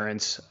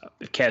insurance.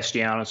 If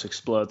Castellanos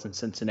explodes in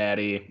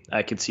Cincinnati,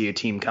 I could see a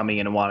team coming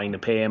in and wanting to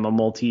pay him a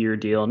multi-year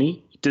deal, and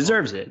he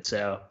deserves it.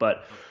 So,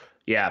 but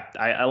yeah,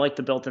 I like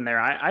the built-in there.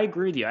 I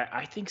agree with you.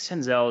 I think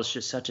Senzel is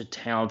just such a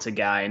talented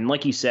guy, and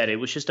like you said, it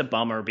was just a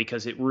bummer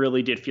because it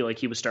really did feel like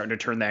he was starting to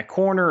turn that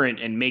corner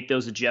and make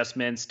those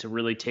adjustments to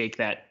really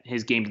take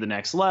his game to the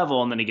next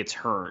level, and then he gets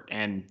hurt,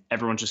 and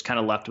everyone's just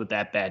kind of left with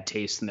that bad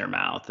taste in their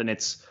mouth, and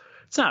it's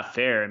not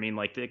fair. I mean,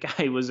 the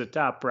guy was a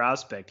top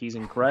prospect. He's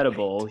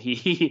incredible. Right.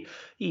 He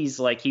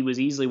was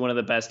easily one of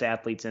the best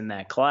athletes in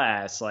that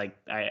class. I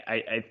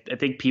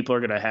think people are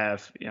going to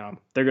have,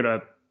 they're going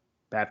to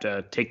have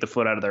to take the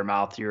foot out of their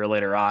mouth here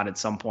later on at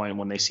some point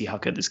when they see how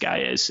good this guy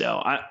is.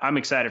 So I'm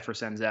excited for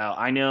Senzel.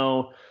 I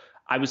know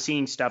I was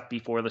seeing stuff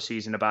before the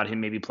season about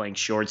him maybe playing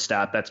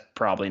shortstop. That's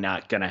probably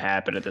not going to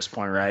happen at this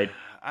point, right?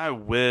 I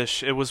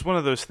wish. It was one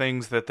of those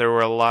things that there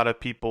were a lot of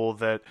people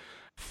that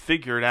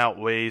figured out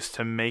ways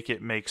to make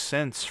it make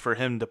sense for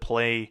him to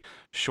play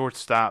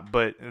shortstop,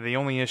 but the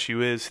only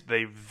issue is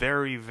they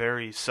very,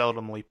 very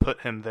seldomly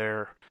put him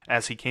there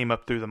as he came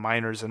up through the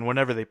minors, and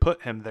whenever they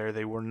put him there,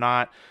 they were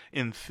not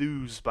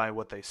enthused by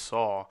what they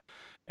saw.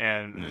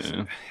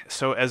 And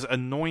so as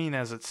annoying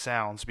as it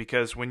sounds,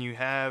 because when you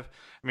have,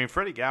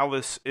 Freddie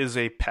Galvis is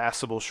a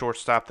passable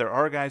shortstop. There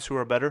are guys who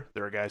are better,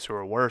 there are guys who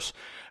are worse,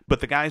 but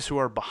the guys who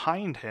are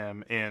behind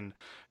him in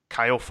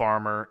Kyle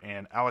Farmer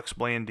and Alex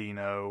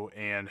Blandino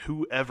and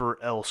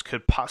whoever else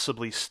could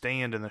possibly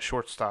stand in the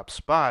shortstop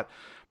spot,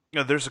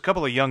 there's a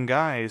couple of young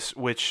guys,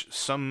 which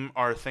some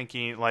are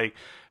thinking,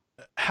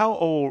 how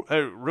old,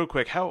 real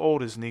quick, how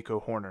old is Nico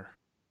Horner?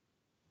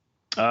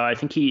 I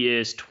think he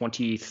is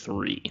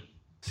 23.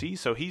 See,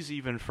 so he's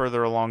even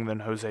further along than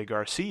Jose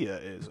Garcia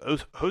is.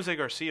 Jose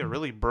Garcia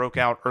really broke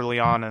out early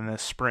on in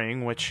this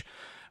spring, which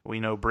we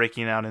know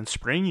breaking out in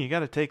spring, you got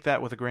to take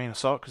that with a grain of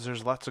salt because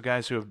there's lots of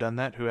guys who have done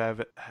that who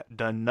have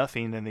done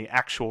nothing in the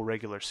actual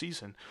regular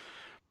season.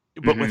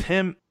 But with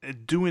him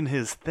doing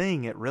his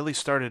thing, it really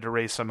started to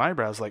raise some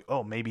eyebrows like,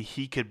 oh, maybe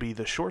he could be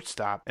the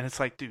shortstop. And it's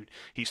like, dude,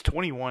 he's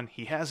 21.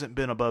 He hasn't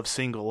been above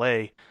single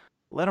A.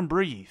 Let him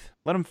breathe.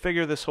 Let him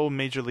figure this whole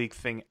major league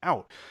thing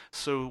out.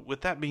 So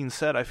with that being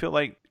said, I feel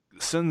like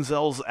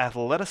Senzel's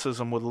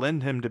athleticism would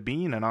lend him to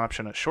being an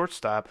option at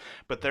shortstop,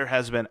 but there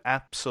has been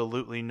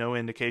absolutely no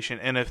indication.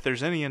 And if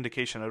there's any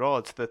indication at all,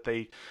 it's that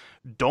they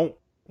don't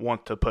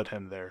want to put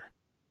him there.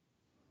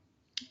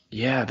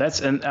 Yeah,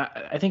 and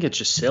I think it's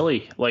just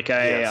silly. Like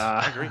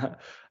I agree.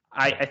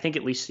 I think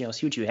at least, see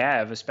what you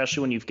have,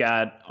 especially when you've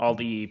got all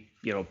the,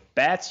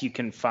 bats you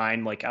can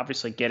find, like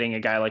obviously getting a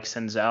guy like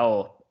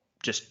Senzel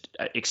just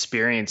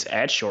experience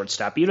at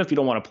shortstop, even if you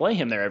don't want to play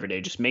him there every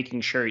day, just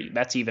making sure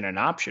that's even an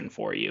option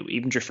for you,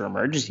 even just for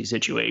emergency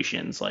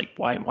situations. Like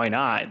why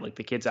not? Like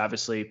the kid's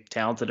obviously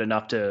talented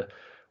enough to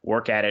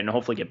work at it and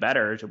hopefully get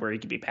better to where he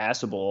can be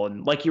passable.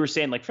 And like you were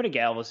saying, like Freddie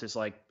Galvis is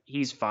like,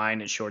 he's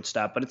fine at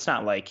shortstop, but it's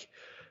not like,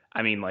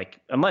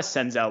 unless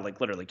Senzel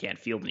like literally can't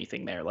field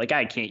anything there, like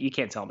you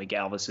can't tell me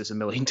Galvis is a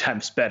million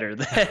times better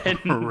than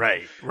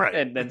right.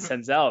 than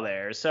Senzel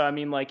there. So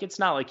it's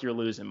not like you're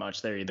losing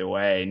much there either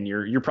way, and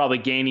you're probably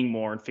gaining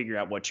more and figure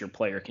out what your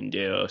player can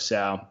do.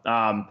 So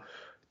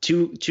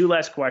two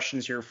last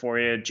questions here for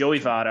you. Joey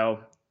Votto,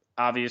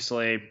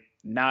 obviously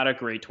not a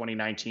great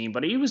 2019,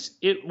 but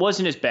it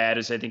wasn't as bad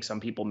as I think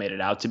some people made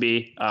it out to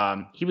be.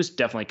 He was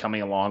definitely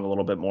coming along a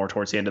little bit more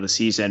towards the end of the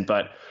season,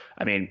 but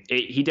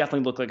he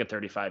definitely looked like a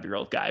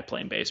 35-year-old guy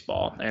playing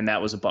baseball, and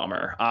that was a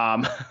bummer.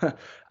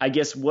 I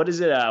guess what does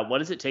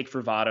it take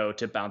for Votto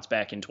to bounce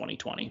back in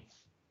 2020?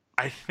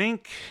 I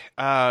think,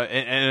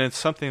 and it's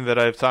something that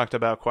I've talked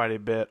about quite a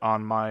bit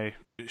on my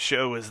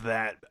show, is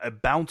that a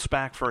bounce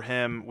back for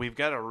him, we've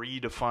got to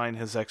redefine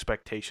his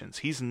expectations.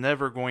 He's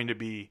never going to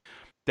be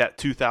that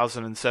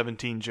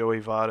 2017 Joey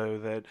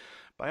Votto that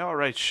by all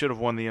rights should have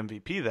won the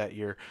MVP that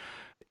year.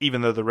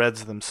 Even though the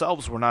Reds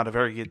themselves were not a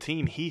very good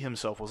team, he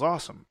himself was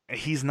awesome.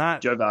 He's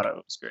not. Joey Votto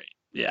was great.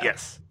 Yeah.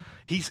 Yes.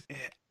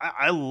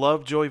 I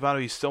love Joey Votto.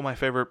 He's still my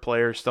favorite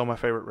player, still my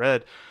favorite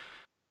Red,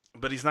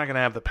 but he's not going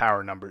to have the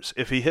power numbers.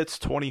 If he hits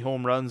 20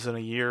 home runs in a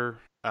year,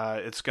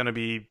 it's going to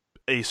be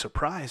a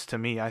surprise to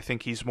me. I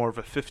think he's more of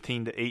a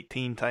 15 to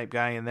 18 type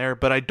guy in there,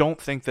 but I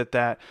don't think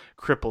that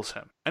cripples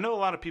him. I know a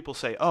lot of people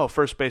say, oh,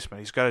 first baseman,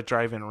 he's got to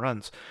drive in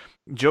runs.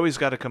 Joey's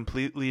got a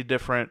completely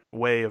different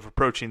way of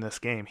approaching this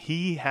game.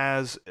 He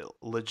has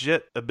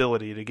legit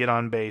ability to get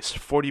on base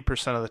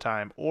 40% of the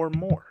time or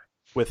more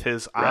with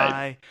his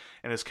eye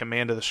and his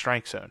command of the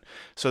strike zone.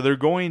 So they're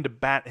going to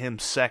bat him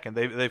second.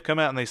 They've come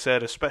out and they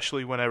said,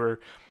 especially whenever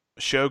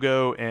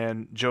Shogo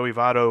and Joey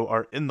Votto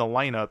are in the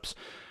lineups,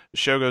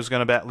 Shogo's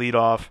going to bat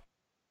leadoff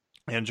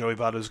and Joey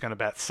Votto's going to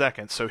bat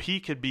second. So he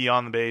could be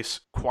on the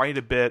base quite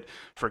a bit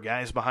for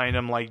guys behind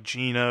him like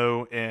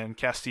Gino and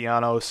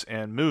Castellanos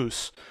and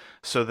Moose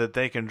so that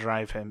they can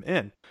drive him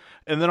in.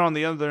 And then on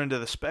the other end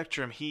of the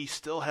spectrum, he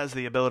still has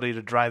the ability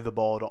to drive the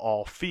ball to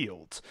all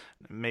fields.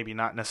 Maybe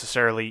not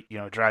necessarily,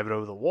 drive it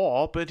over the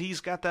wall, but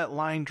he's got that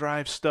line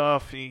drive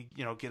stuff. He,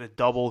 get a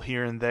double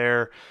here and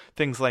there,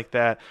 things like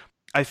that.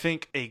 I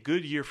think a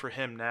good year for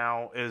him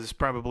now is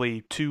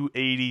probably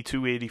 280,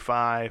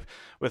 285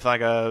 with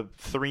like a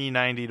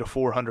 390 to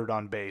 400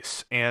 on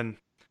base. And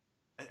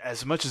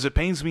as much as it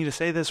pains me to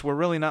say this, we're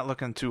really not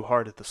looking too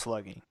hard at the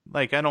slugging.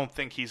 Like, I don't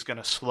think he's going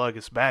to slug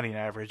his batting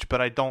average,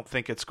 but I don't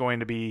think it's going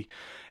to be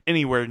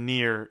anywhere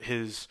near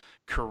his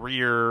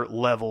career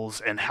levels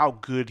and how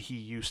good he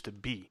used to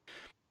be.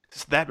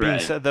 That being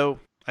said, though,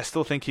 I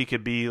still think he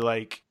could be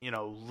like,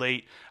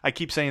 late. I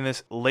keep saying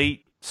this,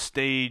 late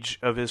stage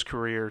of his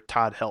career,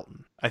 Todd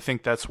Helton. I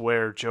think that's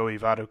where Joey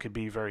Votto could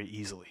be very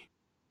easily.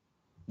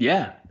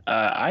 Yeah,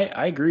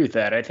 I agree with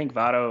that. I think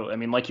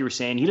Votto, like you were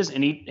saying, he doesn't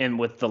need, and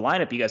with the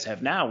lineup you guys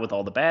have now with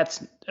all the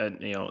bats,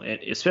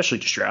 especially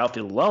just your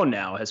outfield alone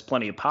now has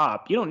plenty of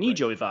pop. You don't need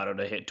Joey Votto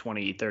to hit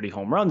 20, 30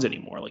 home runs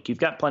anymore. Like, you've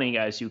got plenty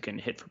of guys who can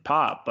hit for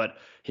pop, but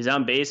his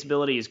on base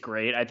ability is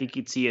great. I think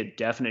you'd see a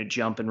definite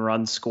jump in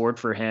runs scored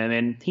for him,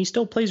 and he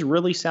still plays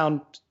really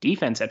sound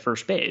defense at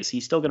first base.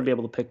 He's still going to be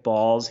able to pick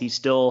balls. He's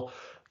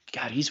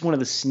one of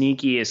the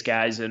sneakiest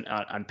guys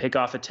on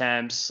pickoff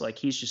attempts. Like,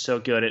 he's just so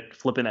good at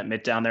flipping that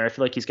mitt down there. I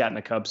feel like he's gotten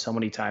the Cubs so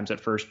many times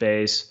at first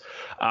base.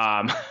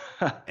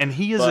 And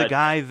he is a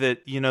guy that,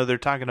 they're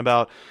talking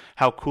about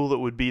how cool it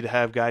would be to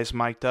have guys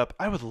mic'd up.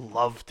 I would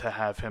love to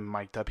have him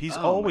mic'd up. He's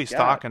always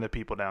talking to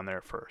people down there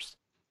at first.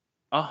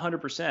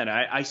 100%.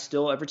 I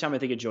still, every time I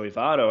think of Joey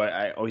Votto,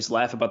 I always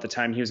laugh about the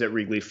time he was at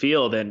Wrigley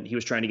Field and he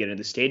was trying to get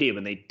into the stadium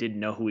and they didn't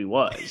know who he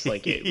was.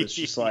 Like, it was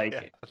just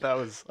like, that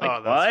was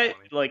like, what?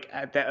 Like,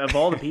 of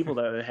all the people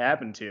that it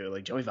happened to,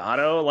 like Joey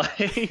Votto,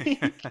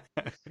 like,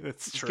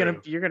 it's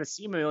true. You're gonna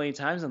see him a million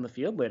times on the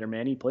field later,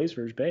 man. He plays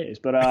first base,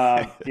 but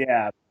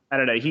yeah. I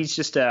don't know. He's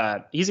just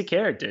he's a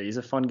character. He's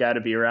a fun guy to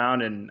be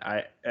around. And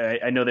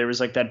I know there was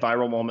like that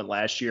viral moment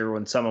last year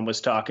when someone was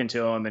talking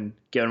to him and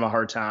giving him a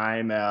hard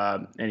time,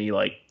 and he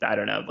I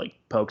don't know,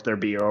 poked their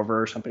beer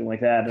over or something like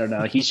that. I don't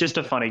know. He's just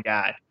a funny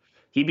guy.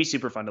 He'd be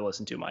super fun to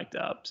listen to mic'd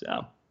up.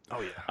 So.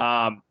 Oh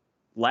yeah.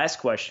 Last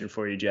question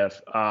for you,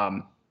 Jeff.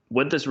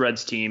 With this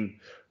Reds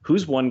team,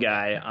 who's one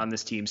guy on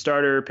this team,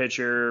 starter,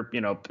 pitcher,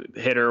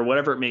 hitter,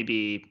 whatever it may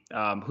be,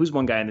 who's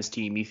one guy on this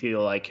team you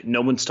feel like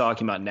no one's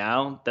talking about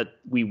now that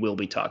we will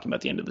be talking about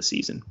at the end of the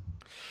season?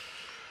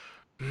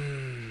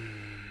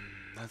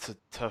 That's a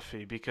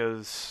toughie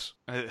because,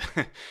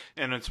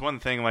 and it's one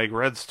thing, like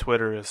Reds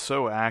Twitter is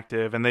so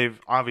active and they've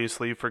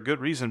obviously for good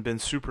reason been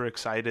super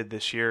excited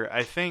this year.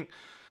 I think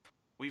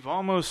we've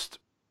almost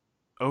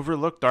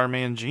overlooked our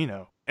man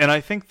Gino. And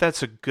I think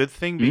that's a good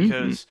thing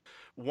because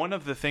one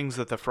of the things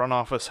that the front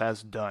office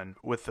has done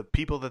with the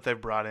people that they've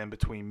brought in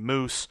between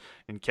Moose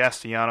and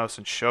Castellanos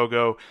and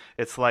Shogo,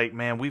 it's like,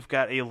 man, we've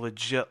got a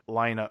legit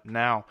lineup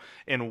now.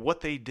 And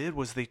what they did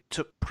was they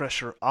took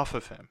pressure off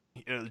of him.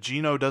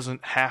 Gino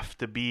doesn't have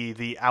to be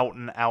the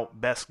out-and-out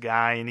best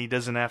guy, and he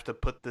doesn't have to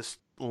put this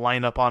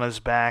lineup on his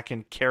back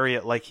and carry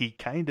it like he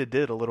kind of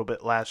did a little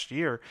bit last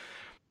year.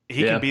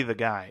 He can be the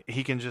guy.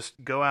 He can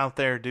just go out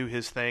there, do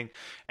his thing,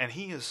 and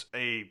he is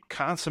a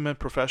consummate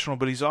professional,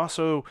 but he's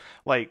also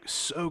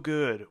so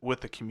good with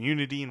the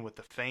community and with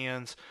the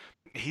fans.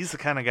 He's the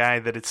kind of guy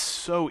that it's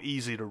so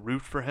easy to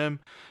root for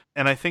him.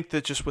 And I think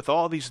that just with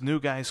all these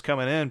new guys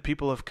coming in,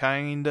 people have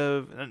kind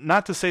of,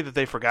 not to say that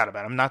they forgot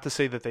about him, not to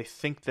say that they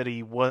think that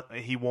he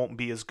won't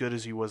be as good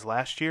as he was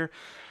last year,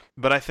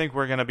 but I think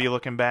we're going to be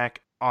looking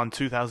back on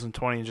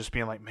 2020 and just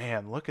being like,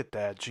 man, look at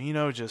that.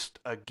 Gino just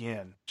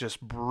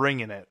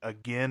bringing it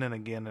again and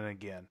again and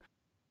again.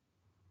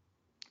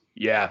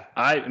 Yeah.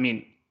 I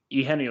mean,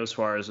 Eugenio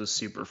Suarez was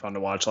super fun to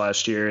watch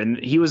last year. And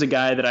he was a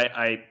guy that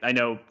I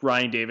know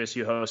Ryan Davis,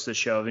 who hosts the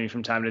show with me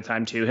from time to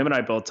time too. Him and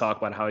I both talk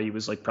about how he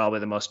was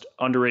probably the most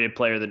underrated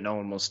player that no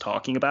one was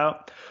talking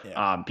about.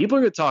 Yeah. People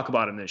are going to talk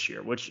about him this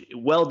year, which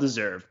well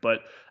deserved,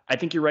 but I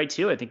think you're right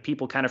too. I think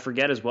people kind of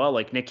forget as well.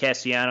 Nick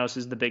Castellanos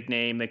is the big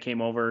name that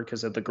came over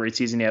because of the great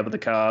season he had with the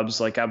Cubs.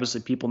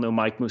 Obviously people know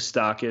Mike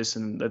Moustakas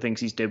and the things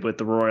he's did with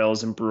the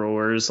Royals and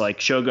Brewers.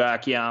 Shogo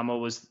Akiyama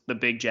was the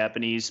big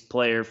Japanese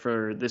player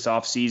for this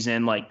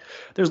offseason.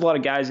 There's a lot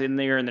of guys in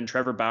there, and then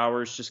Trevor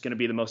Bauer's just going to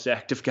be the most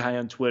active guy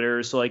on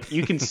Twitter. So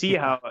you can see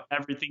how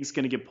everything's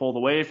going to get pulled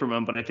away from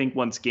him. But I think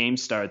once game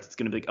starts, it's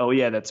going to be oh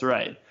yeah, that's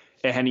right.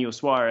 Eugenio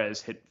Suarez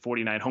hit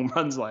 49 home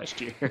runs last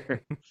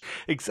year.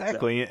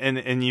 Exactly. So.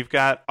 And you've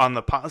got on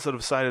the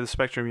positive side of the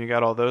spectrum, you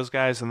got all those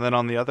guys. And then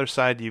on the other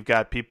side, you've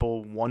got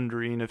people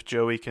wondering if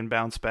Joey can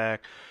bounce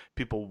back,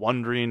 people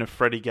wondering if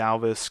Freddie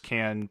Galvis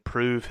can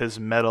prove his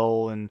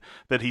mettle and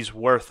that he's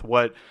worth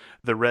what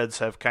the Reds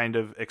have kind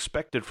of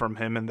expected from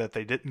him and that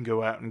they didn't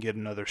go out and get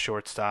another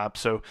shortstop.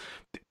 So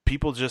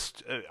people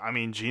just,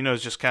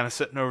 Gino's just kind of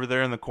sitting over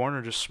there in the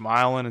corner, just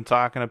smiling and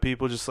talking to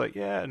people, just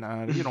yeah,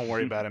 no, you don't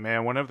worry about it,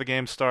 man. Whenever the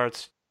game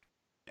starts,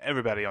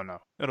 everybody will know.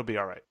 It'll be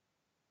all right.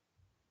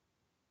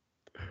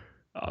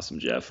 Awesome,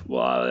 Jeff.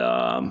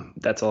 Well,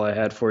 that's all I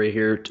had for you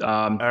here.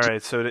 All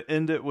right, so to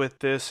end it with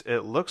this,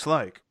 it looks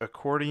like,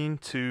 according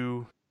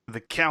to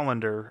the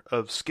calendar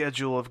of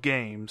schedule of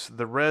games,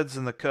 the Reds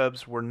and the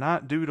Cubs were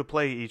not due to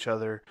play each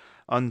other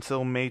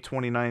until May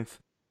 29th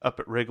up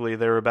at Wrigley.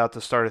 They're about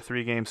to start a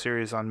 3-game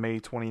series on May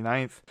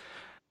 29th.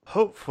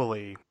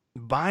 Hopefully,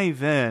 by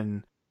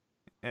then,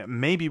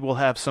 maybe we'll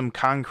have some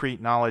concrete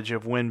knowledge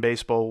of when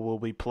baseball will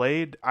be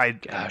played. I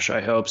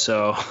hope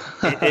so.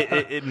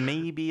 it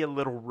may be a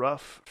little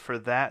rough for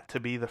that to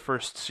be the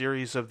first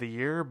series of the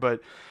year,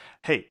 but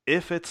hey,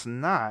 if it's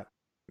not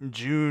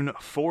June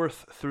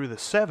 4th through the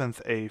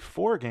 7th, a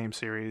 4-game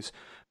series,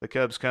 the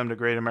Cubs come to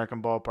Great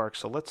American Ballpark.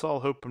 So let's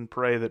all hope and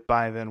pray that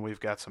by then we've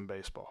got some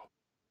baseball.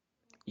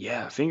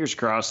 Yeah, fingers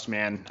crossed,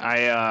 man.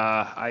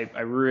 I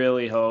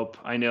really hope.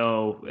 I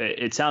know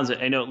it sounds.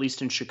 I know at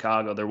least in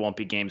Chicago there won't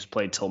be games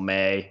played till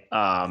May.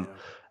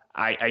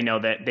 I know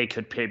that they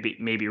could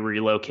maybe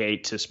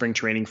relocate to spring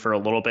training for a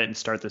little bit and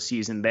start the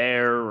season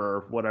there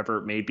or whatever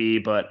it may be.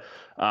 But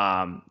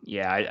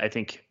I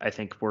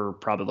think we're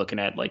probably looking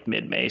at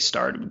mid-May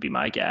start would be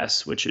my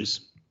guess, which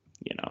is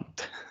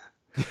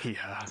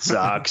yeah,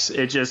 sucks.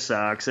 It just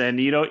sucks. And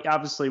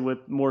obviously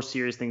with more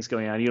serious things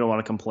going on, you don't want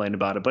to complain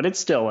about it, but it's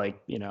still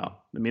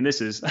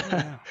this is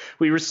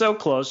we were so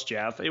close,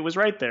 Jeff. It was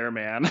right there,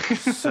 man.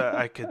 So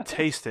I could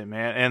taste it,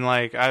 man. And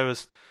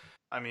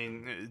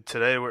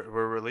today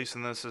we're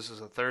releasing this. This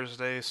is a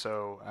Thursday,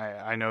 so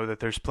I know that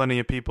there's plenty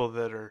of people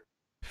that are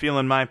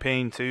feeling my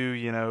pain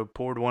too.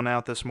 Poured one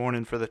out this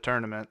morning for the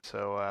tournament,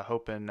 so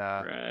hoping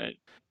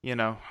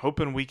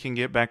we can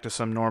get back to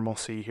some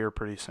normalcy here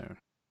pretty soon.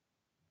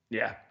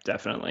 Yeah,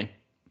 definitely.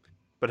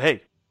 But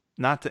hey,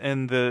 not to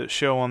end the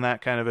show on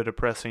that kind of a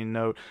depressing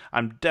note,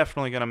 I'm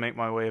definitely going to make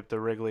my way up to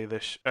Wrigley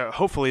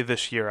hopefully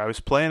this year. I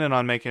was planning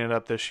on making it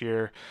up this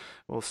year.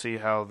 We'll see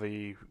how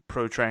the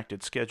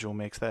protracted schedule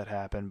makes that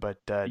happen.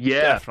 But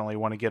definitely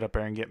want to get up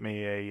there and get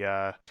me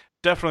a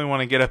definitely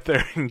want to get up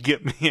there and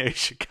get me a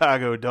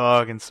Chicago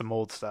dog and some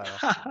old style.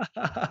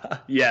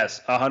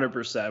 Yes,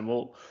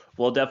 100%.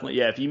 We'll definitely,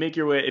 yeah. If you make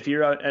your way, if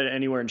you're out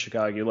anywhere in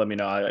Chicago, let me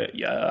know.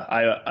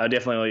 I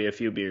definitely owe you a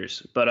few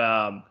beers. But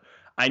I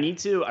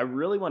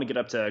really want to get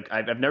up to.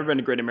 I've never been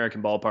to Great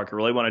American Ballpark. I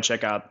really want to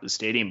check out the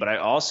stadium. But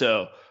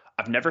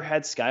I've never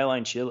had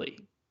Skyline chili.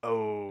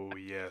 Oh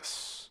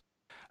yes,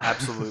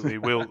 absolutely.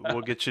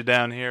 We'll get you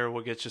down here.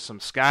 We'll get you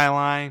some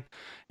Skyline,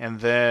 and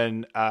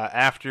then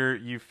after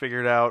you've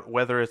figured out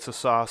whether it's a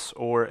sauce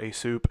or a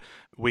soup,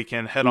 we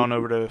can head on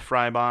over to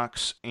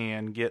Frybox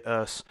and get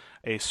us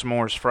a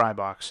s'mores fry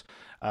box.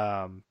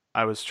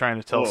 I was trying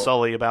to tell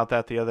Sully about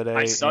that the other day.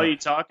 I saw you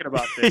talking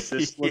about this.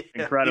 This looked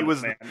incredible,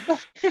 man.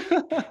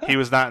 He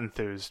was not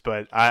enthused,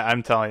 but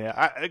I'm telling you.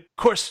 Of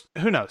course,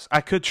 who knows?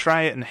 I could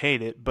try it and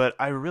hate it, but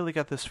I really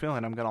got this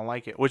feeling I'm going to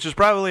like it, which is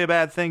probably a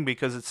bad thing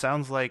because it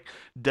sounds like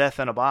death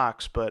in a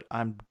box, but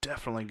I'm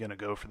definitely going to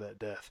go for that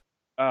death.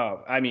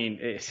 Oh, I mean,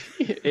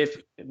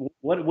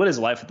 what is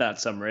life without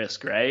some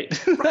risk, right?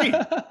 Right.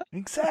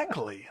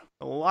 Exactly.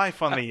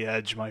 Life on the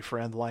edge, my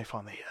friend. Life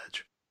on the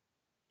edge.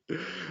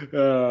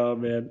 Oh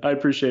man, I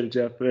appreciate it,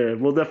 Jeff.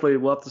 We'll have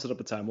to set up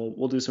a time.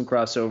 We'll do some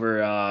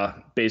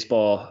crossover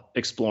baseball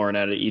exploring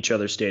at each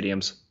other's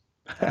stadiums.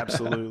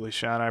 Absolutely,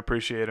 Sean. I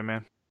appreciate it,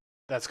 man.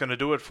 That's going to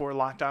do it for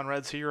Locked On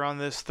Reds here on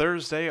this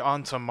Thursday.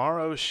 On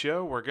tomorrow's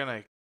show, we're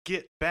going to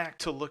get back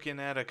to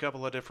looking at a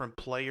couple of different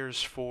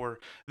players for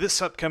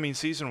this upcoming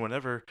season,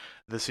 whenever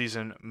the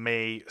season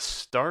may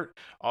start.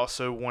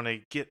 Also want to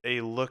get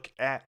a look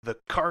at the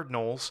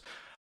Cardinals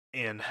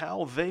and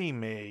how they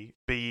may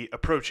be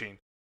approaching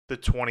the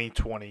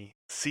 2020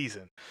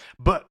 season.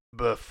 But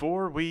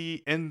before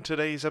we end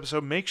today's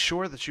episode, make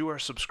sure that you are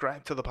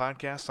subscribed to the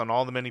podcast on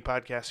all the many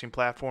podcasting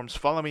platforms.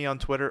 Follow me on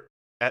Twitter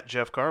at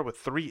Jeff Carr with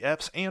 3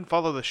 Fs, and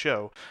follow the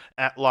show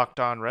at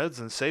Locked On Reds,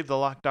 and save the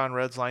Locked On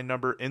Reds line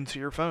number into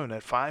your phone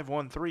at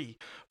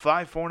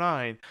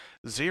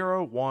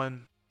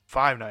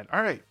 513-549-0159.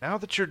 All right, now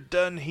that you're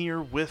done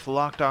here with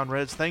Locked On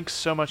Reds, thanks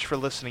so much for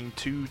listening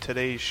to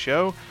today's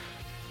show.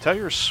 Tell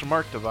your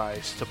smart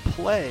device to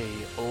play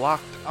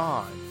Locked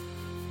On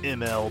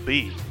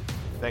MLB.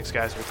 Thanks,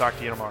 guys. We'll talk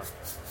to you tomorrow.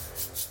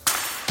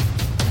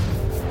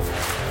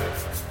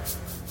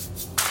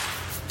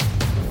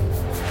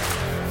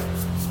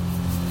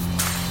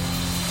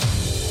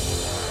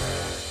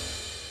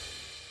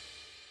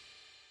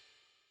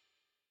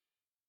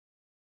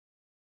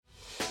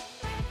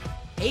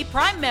 Hey,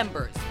 Prime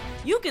members,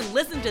 you can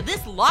listen to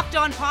this Locked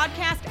On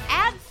podcast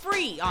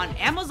ad-free on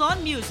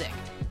Amazon Music.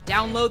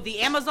 Download the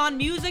Amazon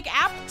Music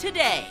app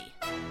today.